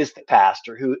and is the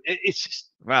pastor who it's just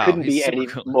Wow, couldn't he's be super any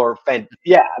cool. more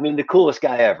yeah, I mean the coolest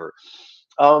guy ever.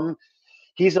 Um,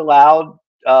 he's allowed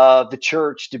the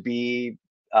church to be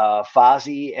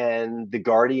Fozzy and the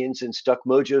Guardians and Stuck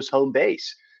Mojo's home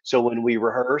base. So when we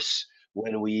rehearse,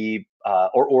 when we are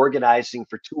organizing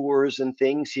for tours and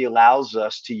things, he allows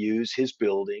us to use his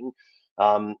building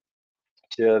um,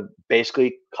 to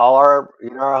basically call our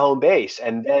home base.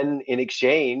 And then in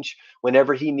exchange,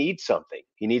 whenever he needs something,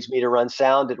 he needs me to run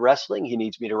sound at wrestling, he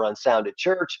needs me to run sound at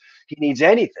church, he needs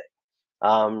anything.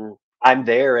 I'm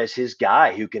there as his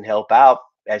guy who can help out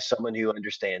as someone who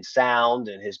understands sound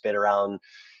and has been around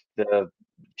the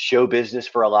show business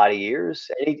for a lot of years.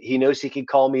 And he knows he can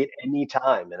call me at any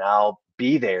time and I'll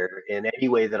be there in any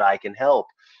way that I can help.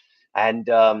 And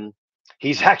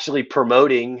he's actually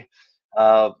promoting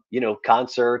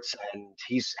concerts, and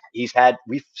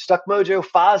we've Stuck Mojo,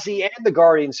 Fozzy, and the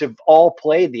Guardians have all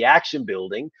played the Action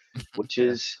Building, which Yeah,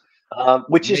 is the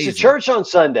amazing. church on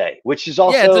Sunday, which is Yeah,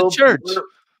 it's a also church.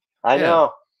 I Yeah,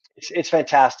 know it's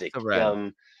fantastic. so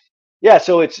rad. Yeah,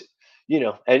 so it's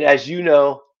and as you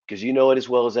know, because you know it as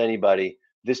well as anybody,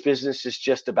 this business is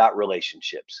just about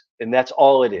relationships, and that's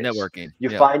all it is. Networking. You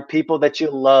Yeah. find people that you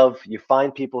love, you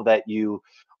find people that you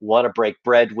want to break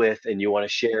bread with, and you want to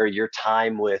share your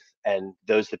time with, and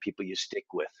those are the people you stick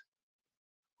with.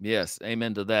 Yes,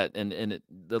 amen to that. And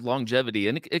the longevity,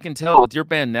 and it can tell with your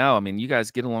band now. I mean, you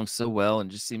guys get along so well, and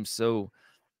just seems so.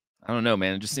 I don't know,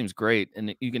 man. It just seems great,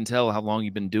 and you can tell how long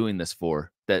you've been doing this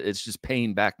for. That it's just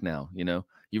paying back now. You know,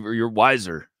 you're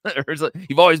wiser.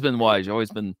 You've always been wise. You've always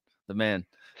been the man.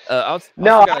 I also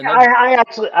No, got another.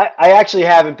 I actually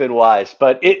haven't been wise,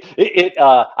 but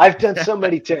I've done so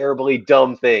many terribly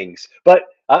dumb things, but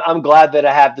I'm glad that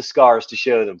I have the scars to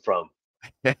show them from.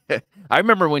 I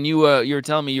remember when you were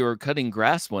telling me you were cutting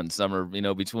grass one summer. You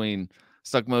know, between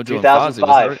Suck Mojo and Fozzy. Was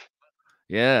that right? 2005.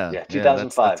 Yeah, Yeah, yeah.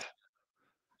 2005.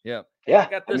 Yeah. Hey, I Yeah,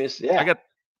 got I this. miss. Yeah,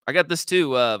 I got this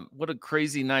too. What a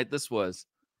crazy night this was.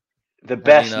 the Having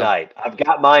best night. I've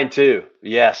got mine too.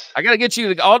 Yes, I gotta get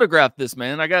you to autograph this,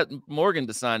 man. I got Morgan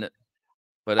to sign it,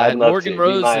 but I I'd had love Morgan to. It'd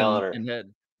be Rose my honor. and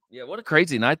Head. Yeah, what a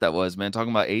crazy night that was, man.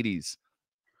 Talking about 80s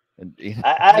and I just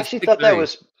actually pick thought that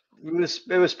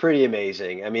three. was pretty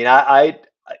amazing. I mean,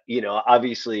 you know,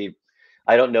 obviously,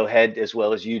 I don't know Head as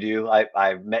well as you do.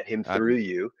 I've met him I, through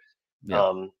you. yeah.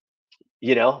 Um,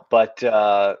 you know, but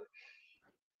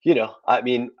you know, I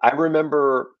mean, I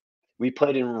remember we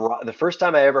played in the first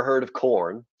time I ever heard of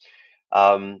Corn.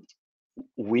 Um,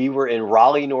 we were in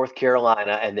Raleigh, North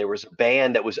Carolina, and there was a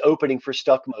band that was opening for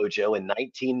Stuck Mojo in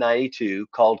 1992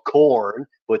 called Corn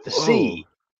with the Whoa. C,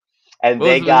 and What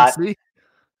was they with got C?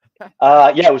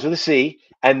 yeah, it was with a C.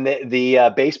 And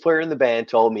the bass player in the band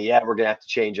told me, yeah, we're gonna have to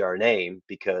change our name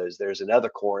because there's another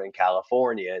Corn in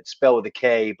California. It's spelled with a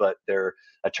K, but their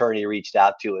attorney reached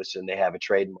out to us and they have a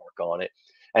trademark on it.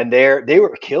 And they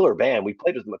were a killer band. We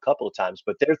played with them a couple of times,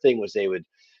 but their thing was they would,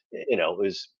 you know, it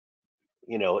was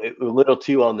a little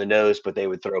too on the nose, but they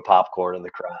would throw popcorn in the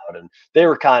crowd, and they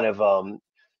were kind of,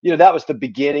 that was the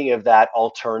beginning of that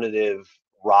alternative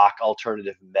rock,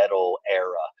 alternative metal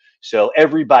era. So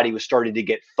everybody was starting to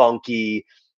get funky.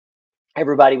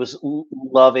 Everybody was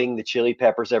loving the Chili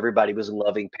Peppers. Everybody was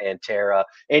loving Pantera.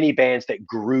 Any bands that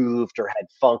grooved or had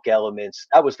funk elements.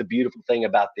 That was the beautiful thing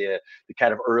about the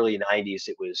kind of early '90s.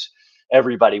 It was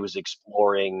everybody was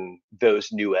exploring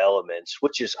those new elements,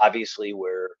 which is obviously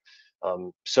where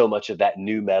so much of that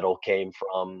new metal came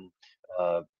from.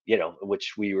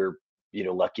 Which we were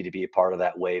lucky to be a part of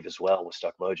that wave as well with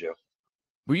Stuck Mojo.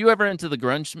 Were you ever into the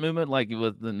grunge movement, like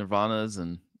with the Nirvanas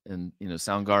and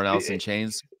Soundgarden, Alice in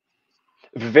Chains?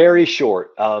 Very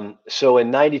short. So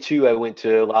in '92, I went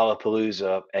to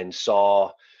Lollapalooza and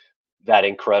saw that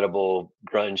incredible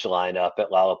grunge lineup at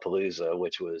Lollapalooza,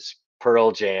 which was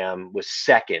Pearl Jam was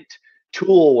second,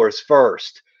 Tool was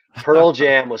first, Pearl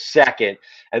Jam was second,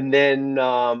 and then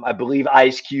I believe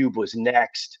Ice Cube was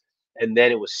next, and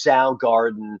then it was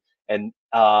Soundgarden, and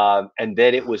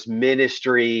then it was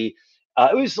Ministry.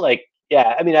 It was like,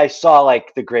 yeah, I mean, I saw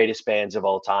like the greatest bands of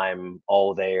all time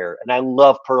all there, and I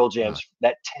love Pearl Ah, Jam's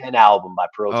that 10 album by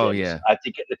Pearl oh Jam is, yeah. I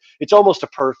think it's almost a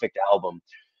perfect album.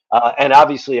 And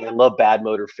obviously, I love Bad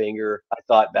Motor Finger. I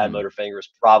thought Bad Mm, Motor Finger is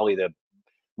probably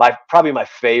my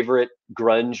favorite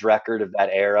grunge record of that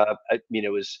era. I mean,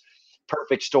 it was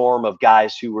perfect storm of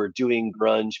guys who were doing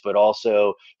grunge, but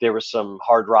also there was some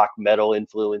hard rock metal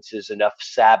influences, enough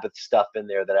Sabbath stuff in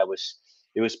there that it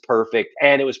was perfect.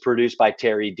 And it was produced by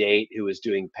Terry Date, who was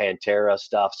doing Pantera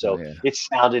stuff. oh So yeah. it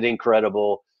sounded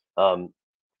incredible.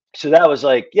 So that was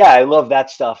like, yeah, I love that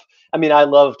stuff. I mean, I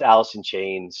loved Alice in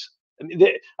Chains. I mean,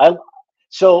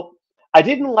 so I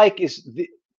didn't like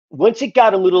once it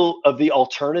got a little of the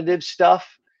alternative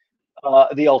stuff,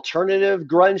 the alternative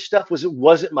grunge stuff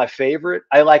wasn't my favorite.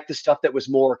 I liked the stuff that was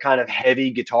more kind of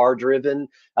heavy guitar driven.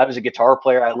 I was a guitar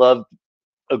player. I loved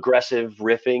aggressive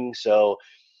riffing, so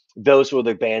those were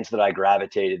the bands that I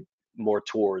gravitated more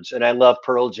towards. And I love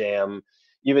Pearl Jam,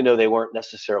 even though they weren't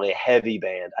necessarily a heavy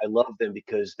band. I loved them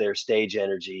because their stage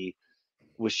energy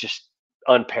was just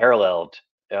unparalleled.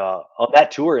 On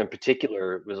that tour in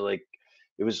particular, it was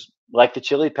like the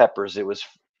Chili Peppers. It was,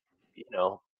 you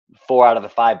know, 4 out of the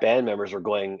 5 band members were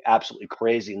going absolutely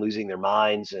crazy, losing their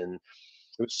minds, and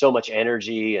there was so much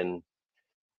energy. And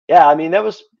yeah, I mean, that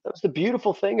was the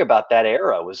beautiful thing about that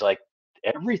era was like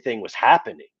everything was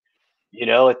happening,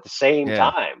 at the same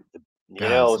Yeah. time. God, It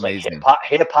it's was like amazing.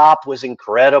 hip hop was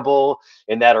incredible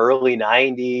in that early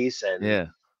 '90s, and Yeah.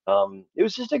 it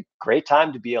was just a great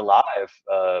time to be alive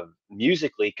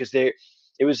musically because it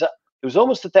was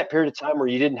almost at that period of time where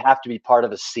you didn't have to be part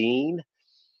of a scene,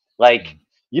 like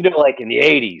Mm, like in the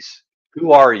 '80s.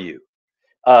 Who are you?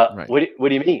 right. What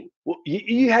do you mean? Well,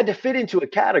 you had to fit into a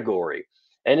category.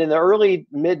 And in the early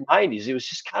mid '90s, it was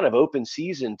just kind of open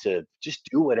season to just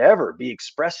do whatever, be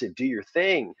expressive, do your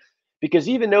thing. Because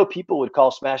even though people would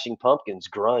call Smashing Pumpkins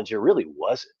grunge, it really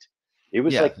wasn't. It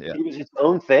was Yeah, like yeah. it was its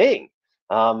own thing.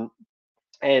 Um,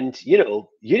 And you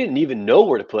didn't even know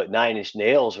where to put Nine Inch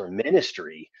Nails or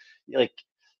Ministry, like,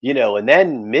 and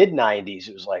then mid '90s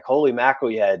it was like, holy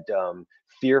mackerel, you had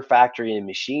Fear Factory and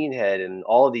Machine Head and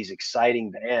all of these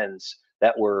exciting bands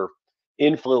that were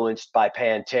influenced by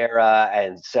Pantera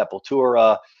and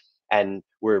Sepultura, and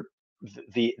were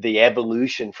the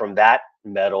evolution from that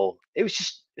metal.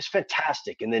 It's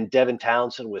fantastic. And then Devin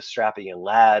Townsend with Strapping and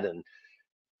Lad, and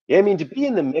yeah, I mean, to be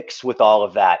in the mix with all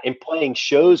of that and playing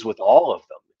shows with all of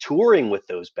them, touring with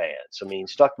those bands. I mean,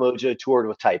 Stuck Mojo toured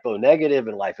with Typo Negative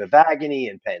and Life of Agony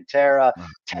and Pantera, Oh,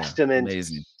 yeah, Testament,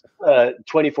 amazing.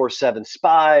 24/7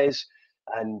 Spies,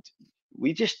 and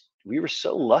we were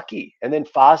so lucky. And then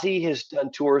Fozzy has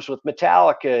done tours with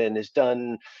Metallica and has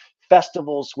done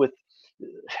festivals with.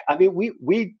 I mean, we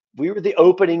were the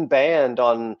opening band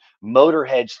on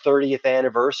Motorhead's 30th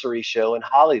anniversary show in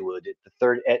Hollywood at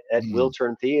the at Mm.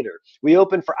 Wiltern Theater. We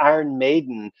opened for Iron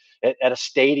Maiden at a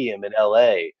stadium in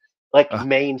LA, like Uh,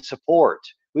 main support.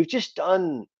 We've just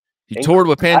done. you inc- toured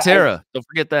with Pantera. Don't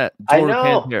forget that. You toured with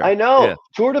Pantera. I Yeah, know.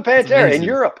 Tour de that's Pantera in amazing.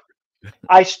 Europe.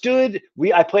 I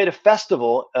played a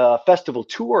festival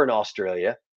tour in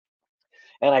Australia,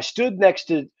 and I stood next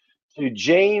to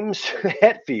James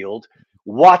Hetfield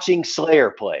watching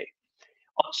Slayer play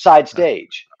on side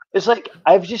stage. It's like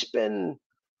I've just been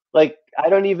like, I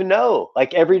don't even know.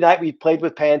 Like every night we played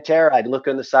with Pantera, I'd look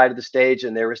on the side of the stage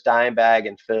and there was Dimebag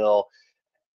and Phil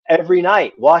every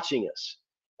night watching us.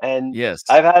 And Yes.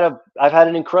 I've had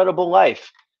an incredible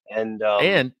life. And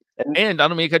and And I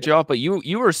don't mean to cut you off, but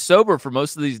you were sober for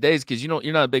most of these days because you're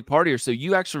not a big partier, so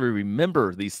you actually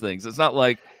remember these things. It's not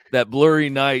like that blurry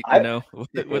night, I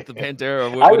with the Pantera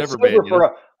or I was whatever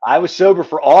band, I was sober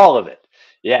for all of it.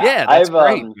 Yeah, Yeah, that's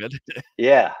great, man.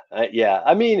 yeah, yeah.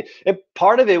 I mean,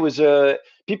 part of it was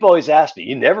people always ask me,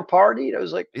 "You never partied?" I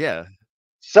was like, Yeah.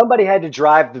 somebody had to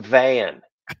drive the van.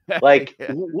 Like,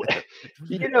 Yeah. like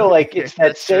Yeah, it's that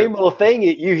that's true. same little thing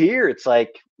that you hear. It's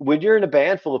like when you're in a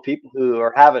band full of people who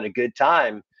are having a good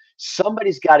time,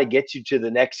 somebody's got to get you to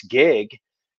the next gig,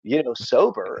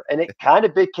 sober. And it kind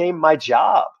of became my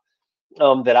job,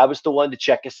 that I was the one to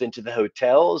check us into the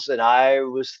hotels, and I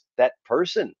was that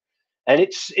person. And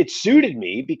it suited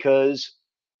me because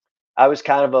I was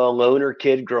kind of a loner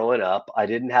kid growing up. I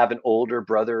didn't have an older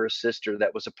brother or sister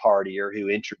that was a partier who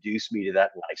introduced me to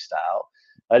that lifestyle.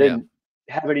 I Yeah. didn't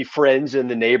have any friends in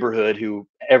the neighborhood who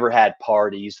ever had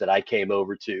parties that I came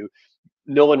over to.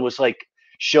 No one was like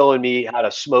showing me how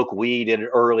to smoke weed at an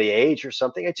early age or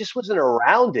something. I just wasn't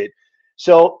around it.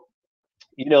 So,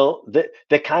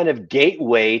 the kind of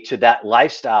gateway to that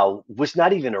lifestyle was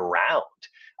not even around.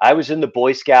 I was in the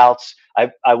Boy Scouts.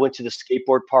 I went to the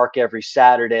skateboard park every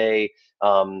Saturday.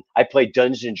 I played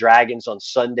Dungeons and Dragons on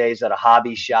Sundays at a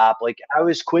hobby shop. Like, I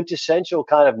was quintessential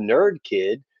kind of nerd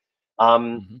kid.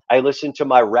 Mhm. I listened to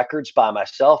my records by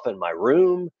myself in my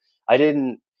room. I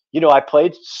didn't, I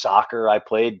played soccer, I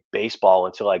played baseball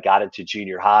until I got into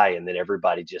junior high, and then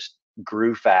everybody just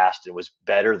grew fast and was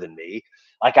better than me.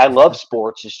 Like, I love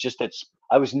sports. It's just that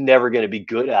I was never going to be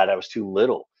good at it. I was too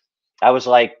little. I was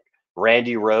like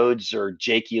Randy Rhodes or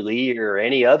Jakey Lee or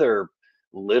any other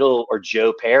little, or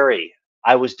Joe Perry.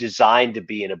 I was designed to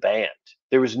be in a band.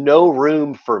 There was no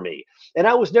room for me. And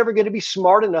I was never going to be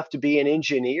smart enough to be an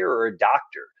engineer or a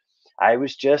doctor. I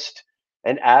was just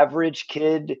an average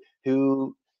kid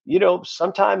who,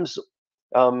 sometimes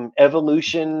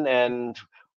evolution and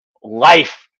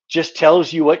life just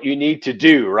tells you what you need to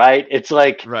do, right? It's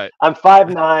like Right. I'm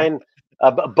 5'9",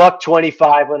 a buck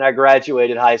 25 when I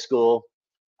graduated high school.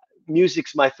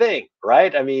 Music's my thing,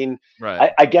 right? I mean,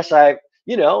 Right. I guess I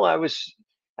was,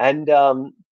 and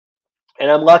I'm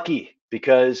lucky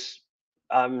because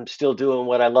I'm still doing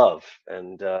what I love.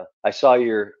 And I saw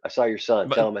your son.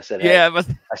 But Tell him I said, hey, yeah, but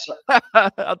I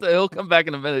saw. he'll come back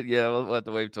in a minute. Yeah, we'll have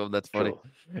to wait till him. That's funny.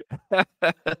 Cool.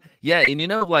 Yeah,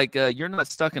 and like you're not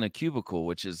stuck in a cubicle,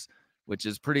 which is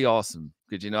pretty awesome.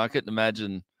 Because I couldn't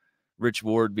imagine Rich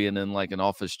Ward being in like an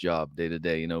office job day to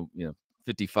day.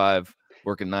 55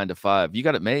 working 9 to 5. You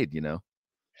got it made.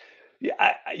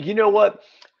 Yeah, you know what?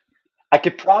 I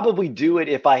could probably do it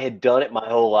if I had done it my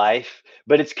whole life,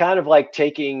 but it's kind of like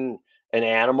taking an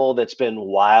animal that's been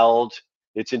wild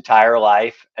its entire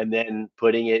life and then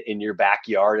putting it in your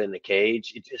backyard in a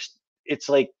cage. It's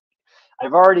like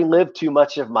I've already lived too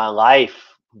much of my life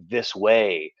this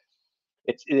way.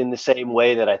 It's in the same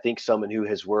way that I think someone who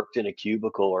has worked in a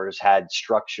cubicle or has had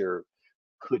structure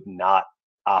could not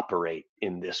operate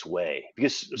in this way,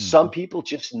 because some Mhm. people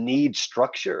just need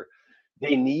structure.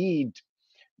 They need,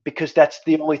 because that's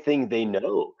the only thing they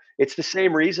know. It's the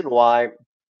same reason why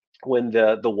when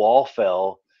the wall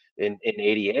fell in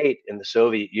 '88 in the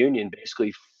Soviet Union,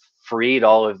 basically freed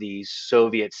all of these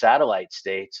Soviet satellite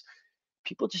states,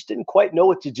 people just didn't quite know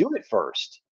what to do at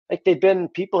first. Like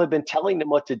people had been telling them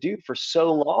what to do for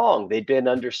so long. They'd been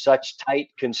under such tight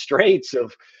constraints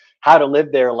of how to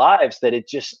live their lives that it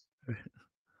just,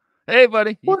 hey,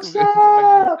 buddy, what's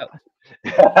up?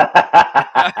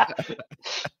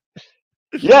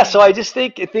 Yeah, so I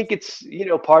think it's,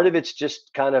 part of it's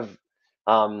just kind of,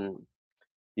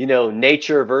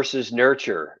 nature versus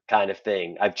nurture kind of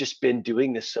thing. I've just been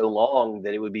doing this so long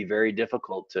that it would be very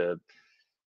difficult to,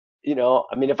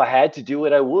 I mean, if I had to do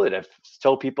it, I would. I've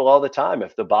told people all the time,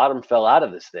 if the bottom fell out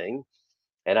of this thing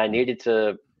and I needed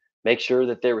to make sure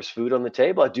that there was food on the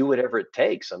table, I'd do whatever it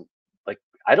takes. I'm like,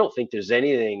 I don't think there's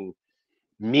anything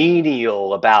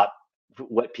menial about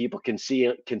what people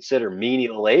consider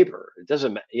menial labor. It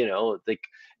doesn't, like,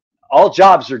 all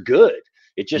jobs are good.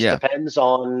 It just Yeah. depends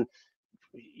on,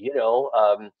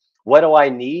 what do I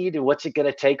need and what's it going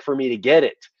to take for me to get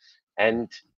it.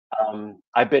 And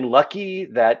I've been lucky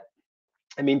that,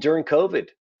 I mean, during COVID,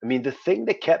 I mean, the thing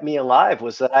that kept me alive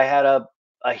was that I had a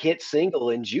hit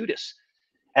single in Judas,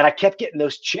 and I kept getting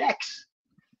those checks.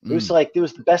 It was like, it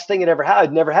was the best thing I'd ever had.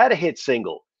 I'd never had a hit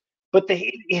single, but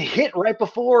it hit right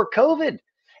before COVID.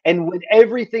 And when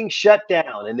everything shut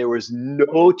down and there was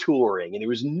no touring and there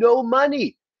was no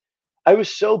money, I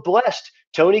was so blessed.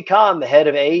 Tony Khan, the head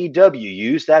of AEW,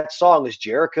 used that song as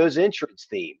Jericho's entrance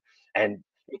theme. And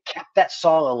it kept that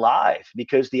song alive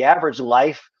because the average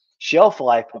shelf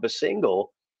life of a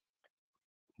single,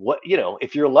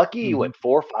 if you're lucky,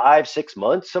 4, 5, 6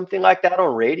 months, something like that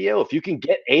on radio. If you can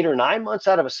get 8 or 9 months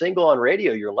out of a single on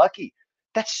radio, you're lucky.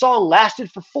 That song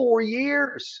lasted for 4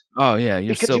 years. Oh yeah,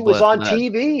 you're because so it was blessed on for that.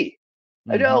 TV.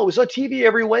 I know, it was on TV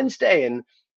every Wednesday, and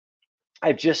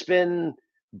I've just been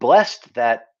blessed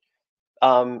that.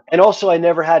 And also, I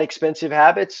never had expensive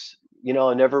habits.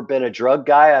 I've never been a drug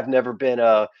guy. I've never been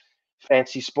a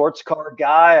fancy sports car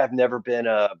guy. I've never been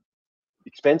a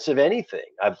expensive anything.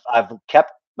 I've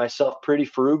kept myself pretty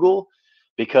frugal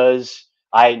because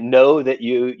I know that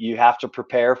you have to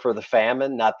prepare for the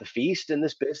famine, not the feast in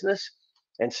this business.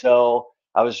 And so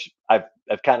I've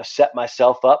kind of set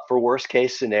myself up for worst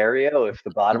case scenario if the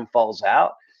bottom falls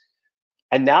out.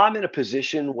 And now I'm in a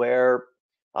position where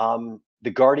the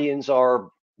Guardians are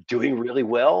doing really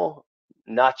well,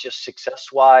 not just success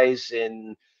wise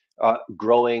in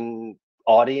growing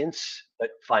audience, but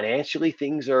financially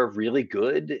things are really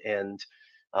good. And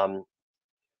um,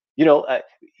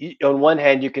 on one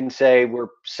hand, you can say we're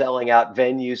selling out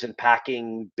venues and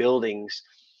packing buildings,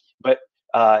 but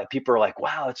people are like,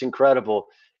 "Wow, it's incredible."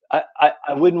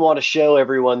 I wouldn't want to show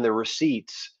everyone the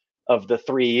receipts of the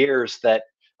 3 years that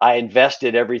I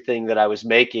invested everything that I was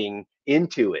making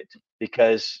into it,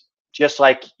 because just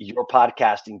like your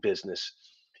podcasting business,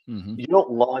 you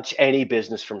don't launch any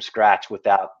business from scratch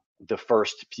without the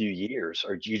first few years,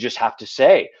 or you just have to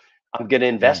say, I'm going to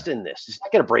invest in this. It's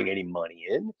not going to bring any money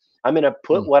in. I'm going to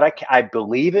put what I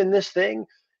believe in this thing.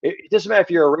 It doesn't matter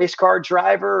if you're a race car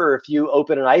driver or if you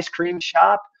open an ice cream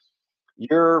shop,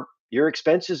 your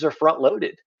expenses are front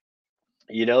loaded.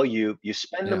 You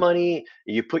spend the money,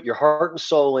 you put your heart and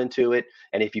soul into it,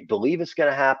 and if you believe it's going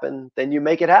to happen, then you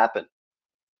make it happen.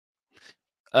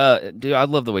 Dude, I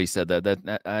love the way you said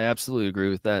that. I absolutely agree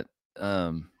with that.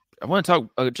 I want to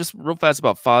talk just real fast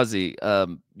about Fozzy.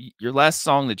 Your last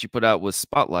song that you put out was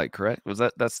Spotlight, correct?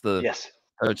 That's the Yes.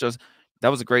 That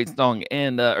was a great song.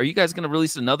 And are you guys going to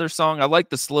release another song? I like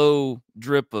the slow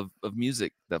drip of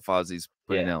music that Fozzy's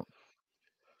putting out.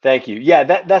 Thank you. Yeah,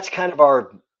 that's kind of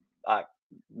our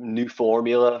new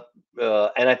formula,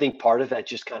 and I think part of that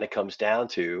just kind of comes down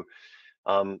to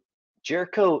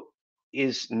Jericho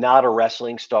is not a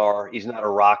wrestling star. He's not a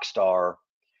rock star.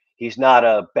 He's not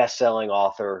a best-selling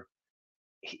author.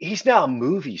 He's now a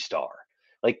movie star.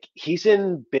 Like, he's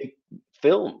in big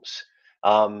films,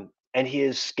 and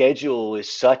his schedule is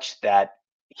such that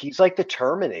he's like the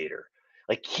Terminator.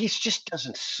 Like, he just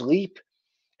doesn't sleep.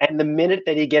 And the minute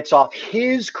that he gets off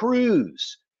his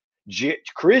cruise,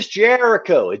 Chris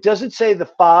Jericho, it doesn't say the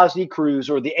Fozzy cruise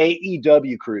or the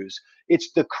AEW cruise.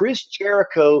 It's the Chris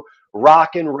Jericho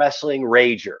Rockin' Wrestling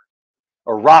Rager,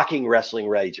 or Rocking Wrestling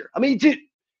Rager. I mean, dude,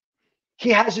 he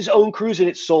has his own cruise and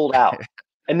it's sold out.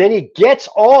 And then he gets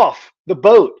off the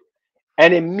boat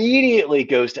and immediately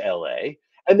goes to LA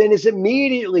and then is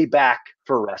immediately back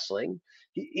for wrestling.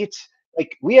 It's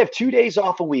like we have 2 days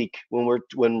off a week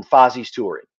when Fozzy's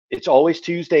touring. It's always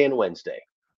Tuesday and Wednesday.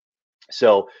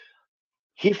 So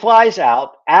he flies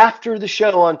out after the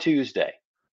show on Tuesday.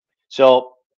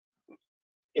 So,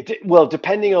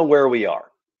 depending on where we are,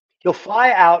 he'll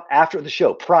fly out after the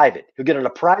show, private. He'll get on a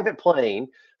private plane,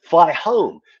 fly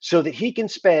home so that he can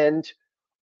spend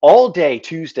all day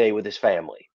Tuesday with his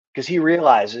family because he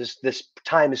realizes this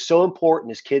time is so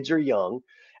important. His kids are young,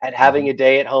 and having Mhm. a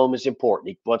day at home is important.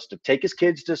 He wants to take his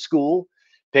kids to school,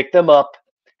 pick them up,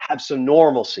 have some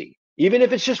normalcy, even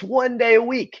if it's just one day a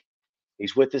week.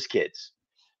 He's with his kids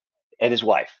and his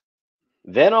wife.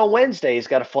 Then on Wednesday, he's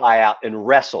got to fly out and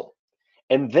wrestle.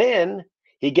 And then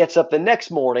he gets up the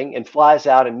next morning and flies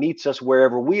out and meets us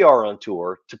wherever we are on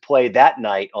tour to play that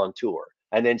night on tour,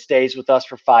 and then stays with us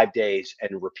for 5 days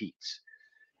and repeats.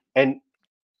 And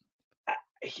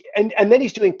and then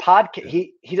he's doing podcast.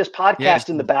 He does Yeah, it's podcast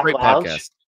in the back great lounge.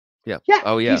 podcast. Yeah. Yeah,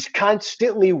 Oh, yeah. he's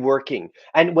constantly working.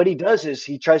 And what he does is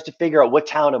he tries to figure out what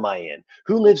town am I in?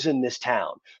 Who lives in this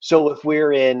town? So if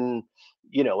we're in,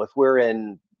 if we're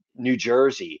in New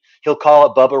Jersey, he'll call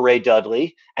up Bubba Ray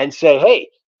Dudley and say, "Hey,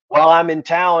 while I'm in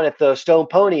town at the Stone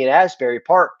Pony in Asbury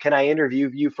Park, can I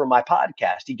interview you for my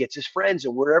podcast?" He gets his friends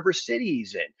in wherever city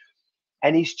he's in.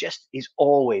 And he's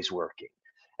always working.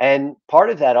 And part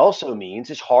of that also means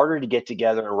it's harder to get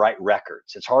together and write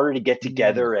records. It's harder to get Mm,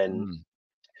 together and mm.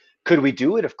 could we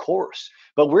do it? Of course.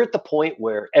 But we're at the point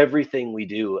where everything we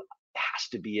do has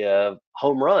to be a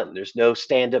home run. There's no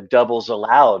stand up doubles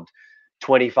allowed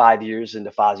 25 years into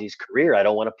Fozzie's career. I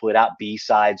don't want to put out B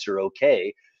sides or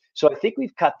okay. So I think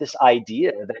we've got this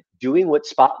idea that doing what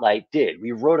Spotlight did,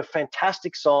 we wrote a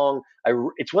fantastic song.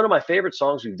 It's one of my favorite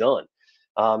songs we've done.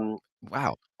 Um,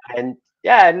 Wow. and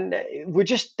yeah, and we're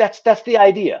just that's the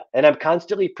idea. And I'm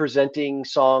constantly presenting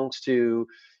songs to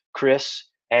Chris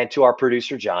and to our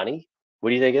producer Johnny. What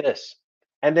do you think of this?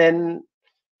 And then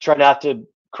try not to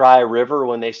cry a river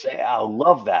when they say, "I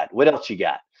love that. What else you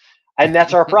got?" And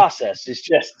that's our process. It's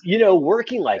just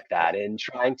working like that and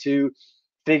trying to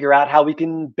figure out how we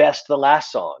can best the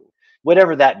last song,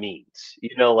 whatever that means.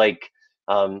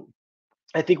 Um,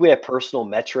 I think we have personal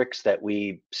metrics that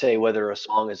we say whether a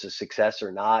song is a success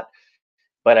or not,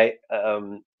 but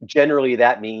generally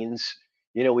that means,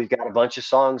 we've got a bunch of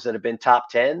songs that have been top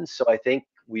 10. So I think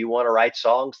we want to write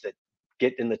songs that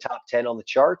get in the top 10 on the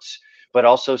charts, but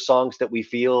also songs that we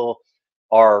feel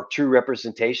are true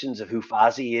representations of who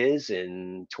Fozzy is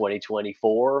in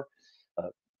 2024, uh,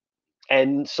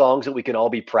 and songs that we can all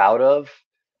be proud of,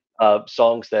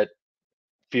 songs that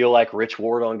feel like Rich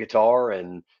Ward on guitar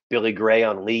and Billy Gray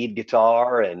on lead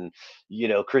guitar and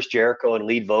Chris Jericho and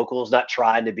lead vocals, not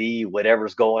trying to be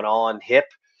whatever's going on hip,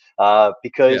 Yeah.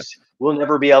 because we'll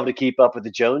never be able to keep up with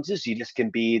the Joneses. You just can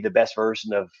be the best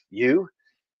version of you.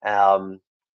 Um,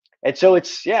 and so I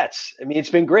mean, it's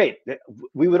been great.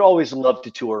 We would always love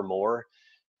to tour more,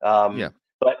 Yeah.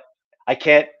 but I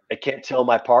can't tell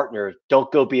my partner,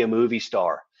 don't go be a movie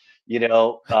star.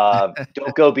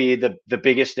 Don't go be the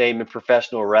biggest name in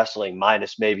professional wrestling,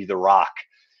 minus maybe The Rock.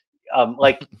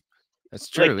 Like That's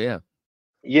true. like Yeah.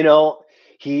 you know,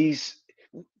 he's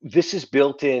this is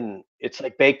built in. It's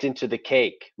like baked into the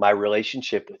cake. My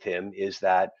relationship with him is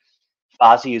that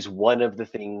Fozzy is one of the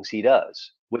things he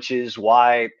does, which is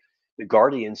why the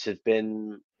Guardians have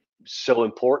been so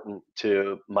important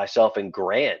to myself and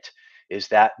Grant. Is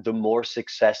that the more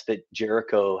success that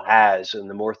Jericho has and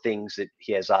the more things that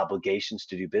he has obligations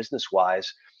to do business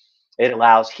wise, it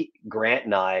allows Grant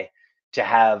and I to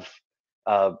have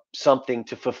something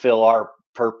to fulfill our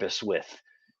purpose with,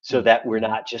 so Mm, that we're mhm.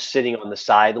 not just sitting on the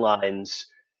sidelines,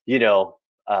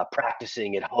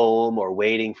 practicing at home or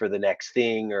waiting for the next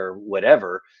thing or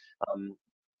whatever. Um,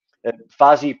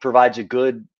 Fozzy provides a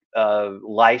good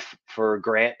life for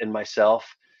Grant and myself,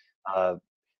 uh,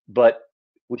 but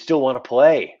we still want to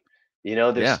play.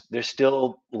 Yeah. There's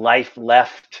still life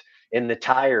left in the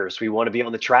tires. We want to be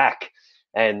on the track,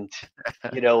 and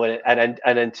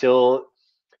and until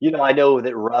I know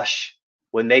that Rush,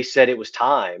 when they said it was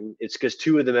time, it's because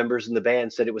two of the members in the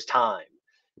band said it was time.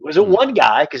 It wasn't Mm. one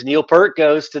guy, because Neil Peart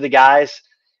goes to the guys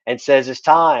and says it's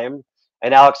time,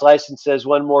 and Alex Lifeson says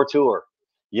one more tour.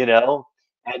 You know,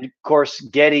 and of course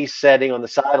Getty's sitting on the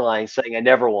sidelines saying, "I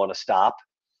never want to stop."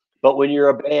 But when you're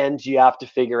a band, you have to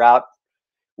figure out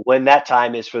when that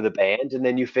time is for the band, and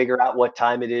then you figure out what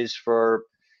time it is for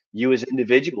you as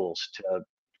individuals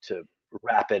to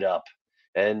wrap it up.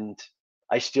 And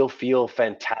I still feel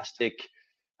fantastic.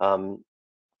 Um,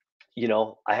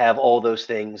 I have all those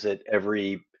things that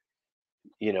every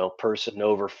person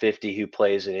over 50 who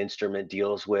plays an instrument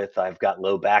deals with. I've got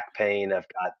low back pain. I've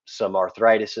got some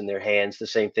arthritis in their hands. The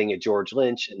same thing at George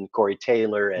Lynch and Corey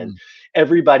Taylor and Mm.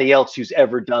 everybody else who's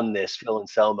ever done this, Phil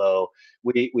Anselmo.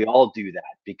 We all do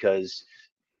that because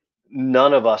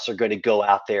none of us are going to go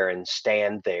out there and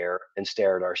stand there and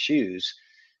stare at our shoes.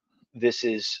 This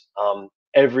is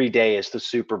every day is the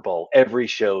Super Bowl. Every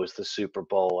show is the Super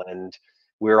Bowl, and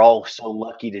we're all so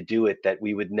lucky to do it that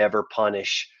we would never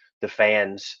punish the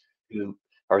fans who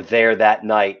are there that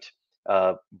night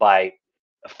by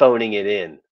phoning it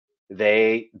in.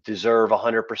 They deserve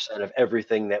 100% of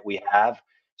everything that we have.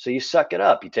 So you suck it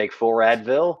up. You take 4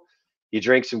 Advil, you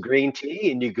drink some green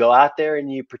tea, and you go out there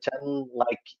and you pretend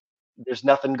like there's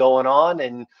nothing going on.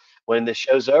 And when the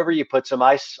show's over, you put some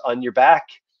ice on your back,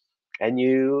 and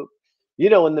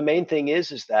and the main thing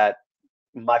is that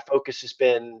my focus has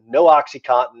been no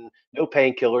Oxycontin, no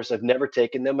painkillers. I've never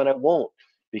taken them and I won't,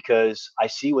 because I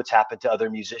see what's happened to other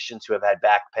musicians who have had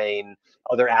back pain,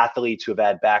 other athletes who have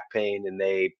had back pain, and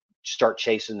they start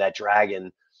chasing that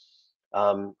dragon.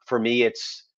 For me,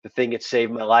 it's the thing that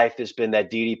saved my life has been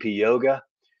that DDP yoga,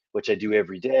 which I do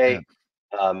every Yeah. day.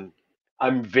 Um,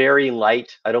 I'm very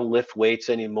light. I don't lift weights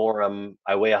anymore.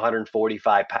 I weigh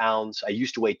 145 pounds. I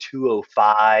used to weigh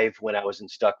 205 when I was in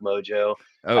Stuck Mojo.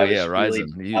 Oh I yeah, was really,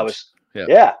 rising I huge. was, Yeah.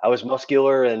 yeah, I was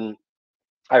muscular, and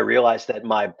I realized that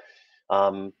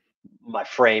um, my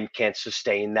frame can't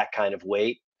sustain that kind of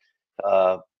weight.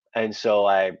 Uh, and so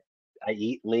I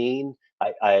eat lean.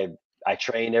 I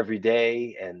train every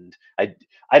day, and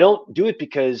I don't do it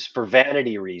because for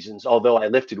vanity reasons. Although I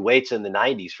lifted weights in the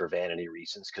 '90s for vanity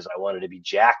reasons, because I wanted to be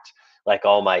jacked like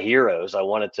all my heroes. I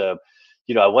wanted to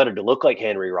look like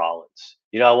Henry Rollins.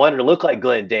 I wanted to look like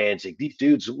Glenn Danzig. These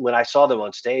dudes, when I saw them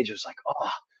on stage, it was like,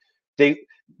 oh, they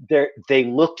they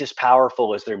looked as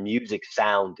powerful as their music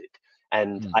sounded.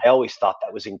 And Mm. I always thought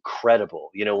that was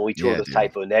incredible. When we toured Yeah, with dude.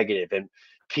 Typo Negative, and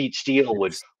Pete Steele It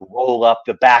would was, roll up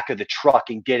the back of the truck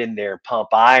and get in there and pump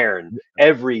iron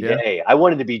every yeah. day. I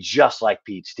wanted to be just like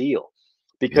Pete Steele,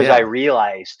 because I Yeah.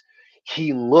 realized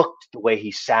he looked the way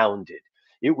he sounded.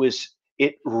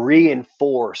 It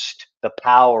reinforced the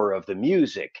power of the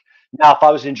music. Now, if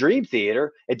I was in Dream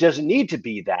Theater, it doesn't need to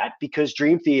be that, because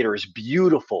Dream Theater is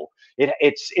beautiful.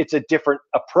 It's a different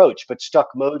approach, but Stuck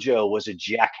Mojo was a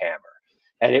jackhammer,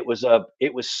 and it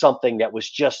was something that was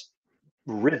just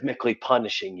rhythmically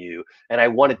punishing you, and I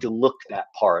wanted to look that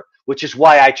part, which is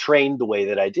why I trained the way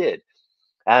that I did.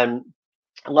 And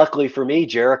luckily for me,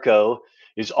 Jericho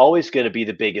is always going to be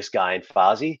the biggest guy in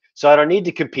Fozzy, so I don't need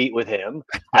to compete with him.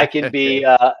 I can be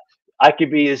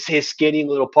his skinny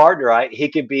little partner. He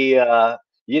could be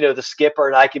the skipper,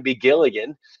 and I can be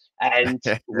Gilligan, and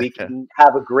we can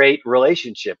have a great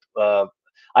relationship. I,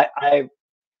 I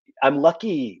I'm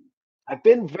lucky. I've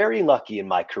been very lucky in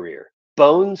my career.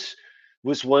 Bones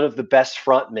was one of the best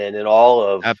frontmen in all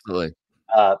Absolutely.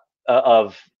 uh,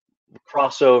 of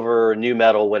crossover, new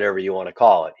metal, whatever you want to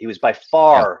call it. He was by Yeah.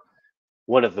 far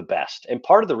one of the best, and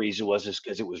part of the reason was is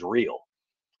because it was real.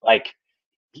 Like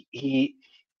he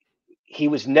he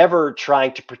was never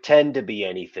trying to pretend to be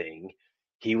anything.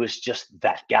 He was just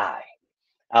that guy.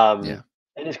 Yeah.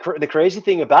 And the crazy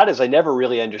thing about it is I never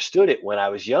really understood it when I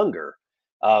was younger.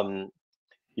 Um,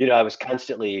 I was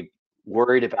constantly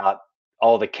worried about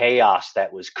all the chaos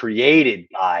that was created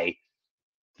by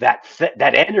that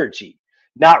energy,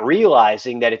 not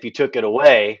realizing that if you took it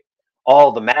away,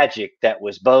 all the magic that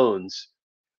was Bones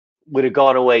would have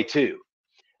gone away too.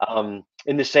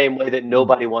 In the same way that Mm.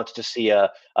 nobody wants to see a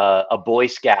Boy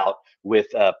Scout with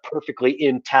a perfectly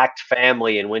intact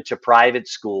family and went to private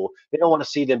school. They don't want to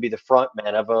see them be the front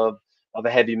man of a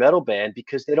heavy metal band,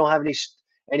 because they don't have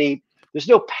any. There's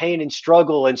no pain and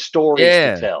struggle and stories to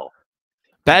Yeah. tell.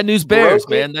 Bad News Bears,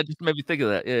 Broken, man. That just made me think of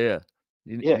that. Yeah, yeah.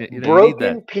 yeah, You need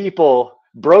that.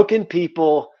 broken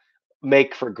people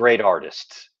make for great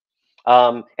artists.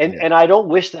 And Yeah. and I don't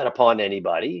wish that upon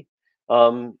anybody.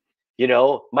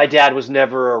 My dad was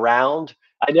never around.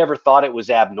 I never thought it was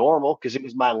abnormal, because it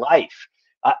was my life.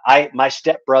 My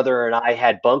stepbrother and I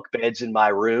had bunk beds in my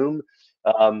room.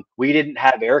 We didn't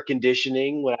have air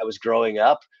conditioning when I was growing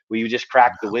up. We would just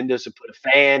crack the windows and put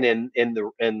a fan in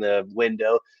the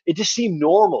window. It just seemed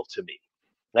normal to me.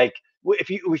 Like,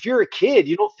 if you're a kid,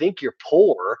 you don't think you're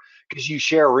poor because you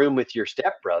share a room with your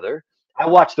stepbrother. I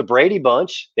watched the Brady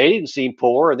Bunch. They didn't seem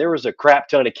poor, and there was a crap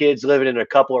ton of kids living in a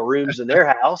couple of rooms in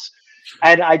their house,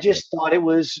 and I Yeah. just thought it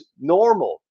was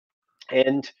normal.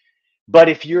 And but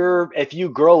if you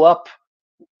grow up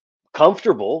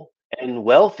comfortable and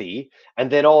wealthy,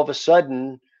 and then all of a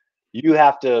sudden you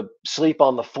have to sleep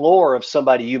on the floor of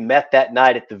somebody you met that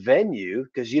night at the venue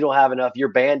because you don't have enough, your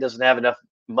band doesn't have enough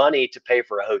money to pay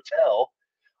for a hotel,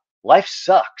 life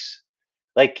sucks.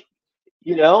 Like,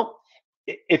 you know,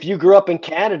 if you grew up in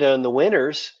Canada in the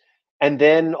winters, and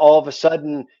then all of a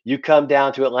sudden you come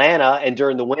down to Atlanta and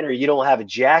during the winter you don't have a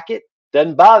jacket,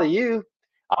 doesn't bother you.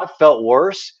 I felt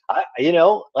worse. I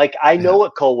know Yeah.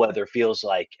 what cold weather feels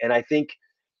like. And I think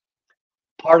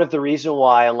part of the reason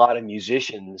why a lot of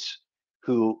musicians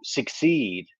who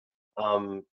succeed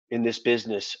in this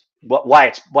business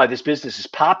why this business is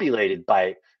populated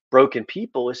by broken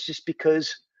people is just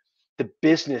because the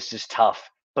business is tough,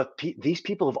 but these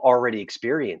people have already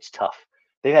experienced tough.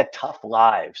 They've had tough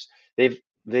lives. They've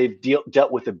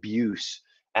dealt with abuse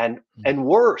and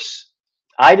worse.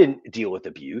 I didn't deal with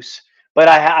abuse, but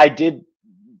I did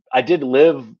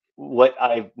live what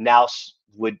I now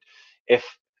would, if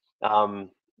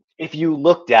if you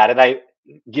looked at it,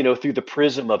 through the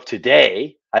prism of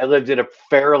today, I lived in a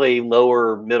fairly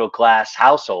lower middle class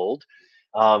household,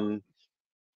 um,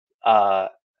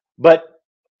 but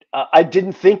I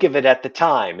didn't think of it at the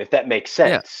time, if that makes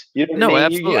Yeah. sense. You know what I No, mean?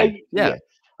 absolutely. Yeah.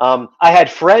 Yeah. I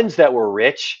had friends that were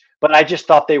rich, but I just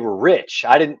thought they were rich.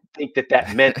 I didn't think that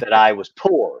that meant that I was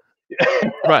poor.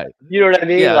 Right. You know what I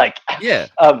mean? Yeah. Like, Yeah.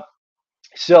 um,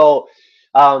 so,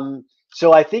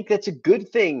 so I think that's a good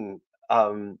thing.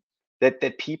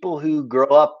 That people who grow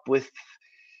up with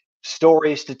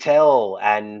stories to tell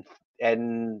and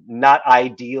not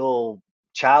ideal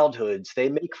childhoods, they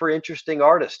make for interesting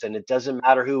artists, and it doesn't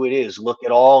matter who it is. Look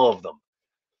at all of them.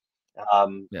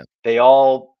 Um, Yeah. they're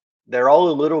all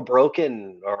a little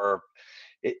broken, or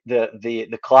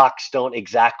the clocks don't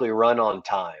exactly run on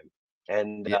time.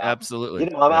 And Yeah. Absolutely.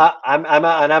 I'm Yeah.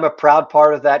 I'm a proud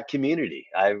part of that community.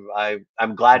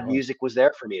 I'm glad Right. music was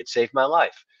there for me. It saved my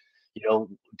life.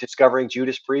 Discovering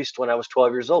Judas Priest when I was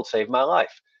 12 years old saved my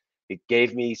life. It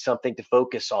gave me something to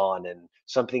focus on and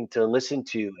something to listen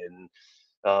to,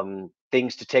 and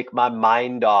things to take my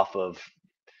mind off of,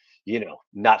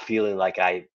 not feeling like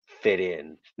I fit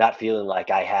in, not feeling like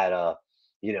I had I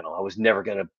was never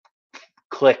going to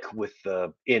click with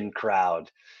the in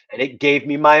crowd. And it gave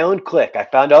me my own click. I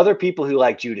found other people who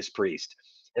like Judas Priest.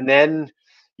 And then,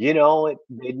 it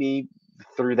made me,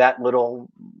 through that little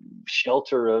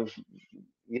shelter of,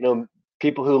 you know,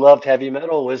 people who loved heavy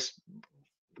metal, was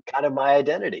kind of my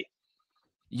identity.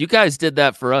 You guys did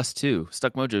that for us too.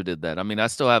 Stuck Mojo did that. I mean, I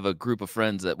still have a group of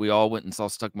friends that we all went and saw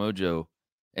Stuck Mojo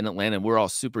in Atlanta. And we're all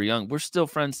super young. We're still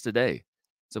friends today.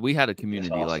 So we had a That's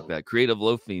community like awesome. that. Creative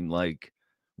loafing, like,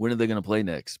 when are they going to play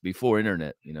next? Before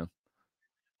internet, I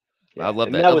Yeah. love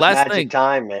And that. that was Last magic thing,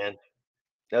 time, man.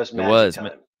 That was it magic was,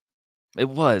 man. time. It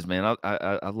was, man.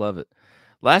 I love it.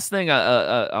 Last thing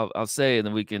I'll say, and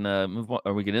then we can move on,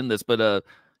 or we can end this. But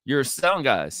you're a sound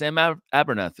guy, Sam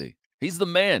Abernathy. He's the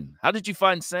man. How did you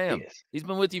find Sam? Yes. He's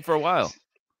been with you for a while.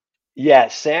 Yeah,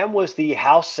 Sam was the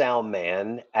house sound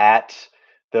man at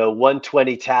the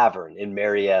 120 Tavern in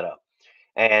Marietta,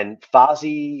 and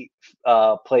Fozzy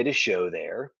played a show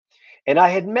there. And I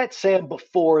had met Sam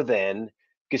before then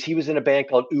because he was in a band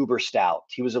called Uber Stout.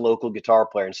 He was a local guitar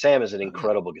player, and Sam is an Oh yeah,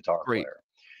 incredible guitar great.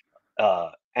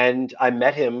 player. And I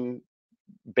met him,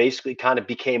 basically kind of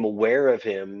became aware of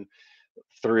him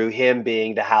through him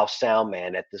being the house sound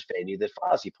man at this venue that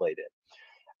Fozzy played in.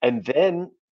 And then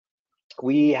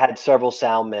we had several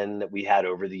sound men that we had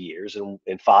over the years, and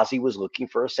Fozzy was looking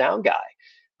for a sound guy.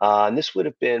 And this would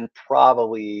have been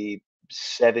probably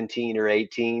 17 or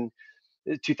 18,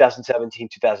 2017,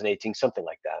 2018, something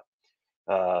like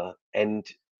that. And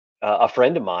a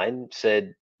friend of mine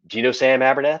said, "Do you know Sam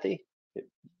Abernathy?"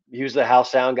 He was the house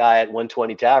sound guy at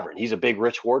 120 Tavern. He's a big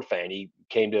Rich Ward fan. He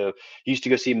used to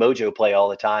go see Mojo play all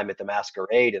the time at the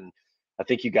Masquerade, and I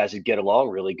think you guys would get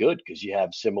along really good because you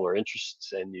have similar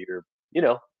interests, and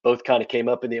both kind of came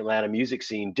up in the Atlanta music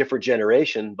scene, different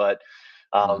generation, but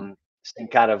Mhm. same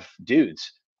kind of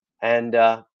dudes.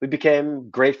 And we became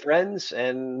great friends,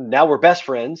 and now we're best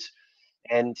friends.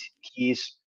 And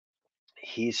he's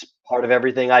part of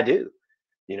everything I do.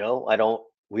 I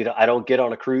don't get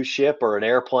on a cruise ship or an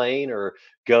airplane or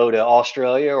go to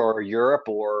Australia or Europe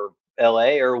or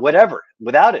LA or whatever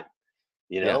without him.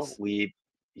 Yes. We,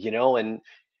 and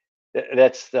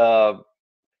that's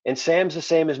and Sam's the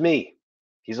same as me.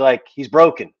 He's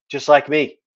broken, just like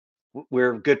me.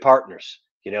 We're good partners.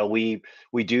 We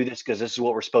do this because this is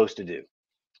what we're supposed to do,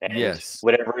 and Yes.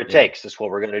 whatever it Yeah. takes, that's what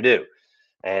we're going to do.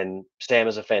 And Sam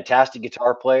is a fantastic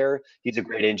guitar player. He's a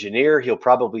great engineer. He'll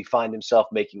probably find himself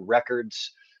making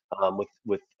records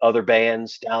with other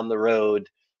bands down the road.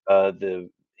 The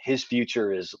His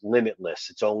future is limitless.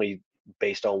 It's only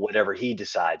based on whatever he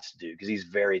decides to do because he's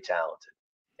very talented.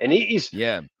 And he's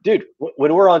Yeah. dude.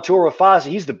 When we're on tour with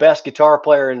Fozzy, he's the best guitar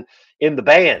player in the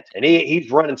band, and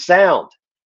he's running sound.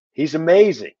 He's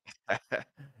amazing.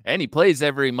 And he plays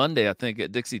every Monday, I think,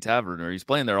 at Dixie Tavern, or he's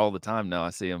playing there all the time now. I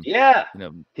see him, Yeah, he's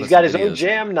posting got his own videos.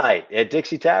 jam night at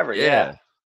Dixie Tavern. Yeah. Yeah.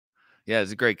 Yeah,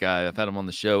 he's a great guy. I've had him on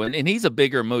the show, and he's a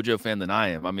bigger Mojo fan than I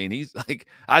am. I mean, he's like,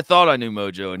 I thought I knew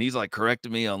Mojo, and he's like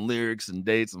correcting me on lyrics and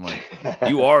dates. I'm like,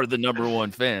 you are the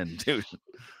 #1 fan, dude.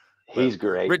 He's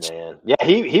great, Rich, man. Yeah,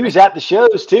 he was at the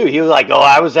shows too. He was like, "Oh,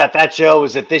 I was at that show. I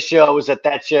was at this show. I was at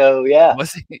that show." Yeah,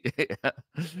 was he?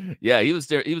 Yeah, he was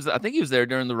there. He was. I think he was there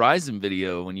during the Ryzen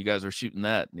video when you guys were shooting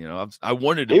that. You know, I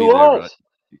wanted to he be there, but was.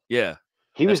 yeah,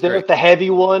 He that's was there great. at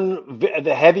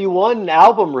the Heavy One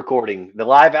album recording, the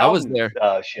live I was album there.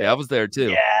 show. Yeah, I was there too.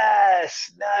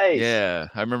 Yes, nice. Yeah,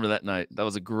 I remember that night. That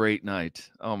was a great night.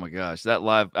 Oh my gosh, that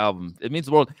live album, it means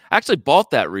the world. I actually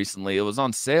bought that recently. It was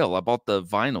on sale. I bought the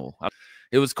vinyl.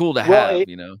 It was cool to Well, have,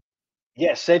 you know.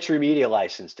 yeah, Century Media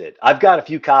licensed it. I've got a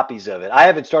few copies of it. I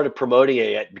haven't started promoting it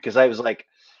yet because I was like,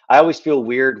 I always feel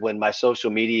weird when my social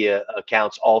media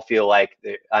accounts all feel like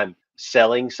I'm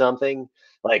selling something.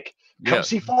 Like, come Yeah.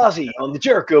 see Fozzy on the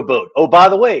Jericho boat. Oh, by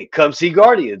the way, come see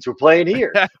Guardians. We're playing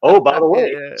here. Oh, by the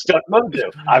way, Yeah. Stuck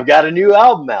Mojo. I've got a new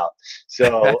album out.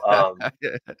 So,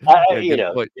 Yeah, you good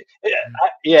know, point.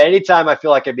 yeah. Anytime I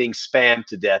feel like I'm being spammed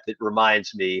to death, it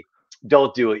reminds me,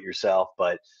 don't do it yourself.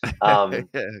 But Yeah, that's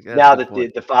now a good that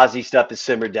point. the Fozzy stuff has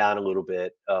simmered down a little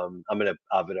bit, I'm gonna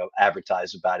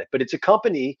advertise about it. But it's a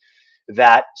company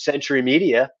that Century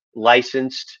Media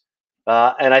licensed,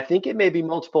 and I think it may be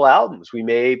multiple albums. We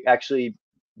may actually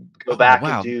go Oh, back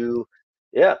and wow. do,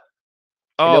 yeah, and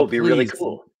Oh, it'll be really please.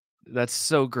 cool. That's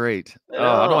so great. I Oh,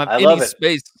 I don't know, have I any love it.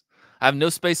 space. I have no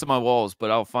space on my walls,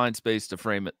 but I'll find space to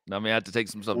frame it. I mean, I have to take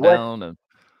some stuff What down and,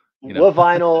 you know. what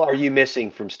vinyl are you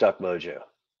missing from Stuck Mojo?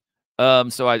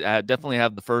 So I definitely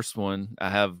have the first one. I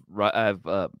have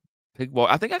Pigwalk.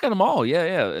 I think I got them all. Yeah,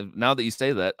 yeah. Now that you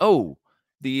say that. Oh,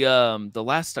 the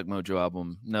last Stuck Mojo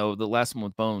album. No, the last one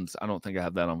with Bones. I don't think I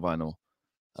have that on vinyl.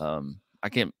 I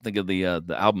can't think of the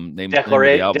album name of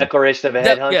the album. Declaration of a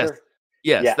Yes. Headhunter.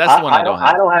 Yes, Yeah, that's the one I don't I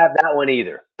have. don't have that one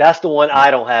either. That's the one Yeah.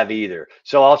 I don't have either.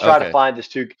 So I'll try to Okay. find this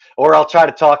too, or I'll try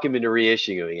to talk him into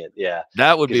reissuing it. Yeah,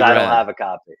 That would because be I don't rad. have a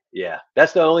copy. Yeah,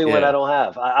 that's the only one I Yeah. don't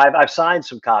have. I've signed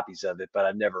some copies of it, but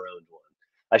I've never owned one.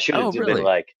 I should Oh, have been really?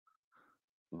 like,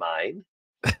 mine.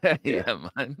 Yeah. Yeah,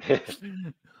 man.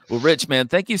 Well, Rich, man,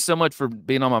 thank you so much for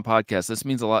being on my podcast. This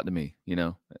means a lot to me. You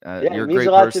know, Yeah, you're it a means a great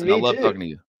lot to person. I me love too. talking to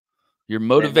you. You're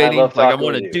Man, I motivating. love Like I talking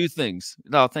want with to you. do things.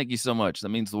 No, thank you so much. That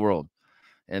means the world.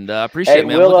 And I appreciate Hey, it,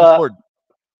 man. I'm looking forward.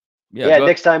 Yeah, yeah, go ahead.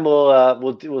 next time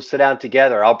we'll sit down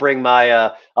together. I'll bring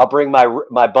my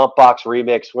bump box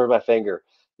remix. Where's my finger?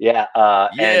 Yeah,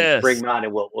 and bring Yes, mine,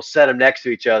 and we'll set them next to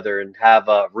each other and have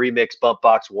remix bump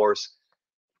box wars.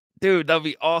 dude, that'd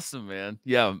be awesome, man.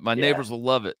 Yeah, my Yeah, neighbors will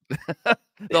love it.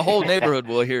 The whole neighborhood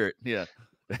will hear it. Yeah.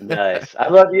 nice. I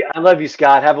love you. I love you,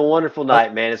 Scott. Have a wonderful I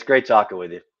night, man. It's great talking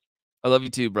with you. I love you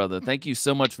too, brother. Thank you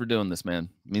so much for doing this, man.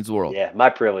 It means the world. Yeah, my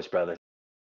privilege, brother.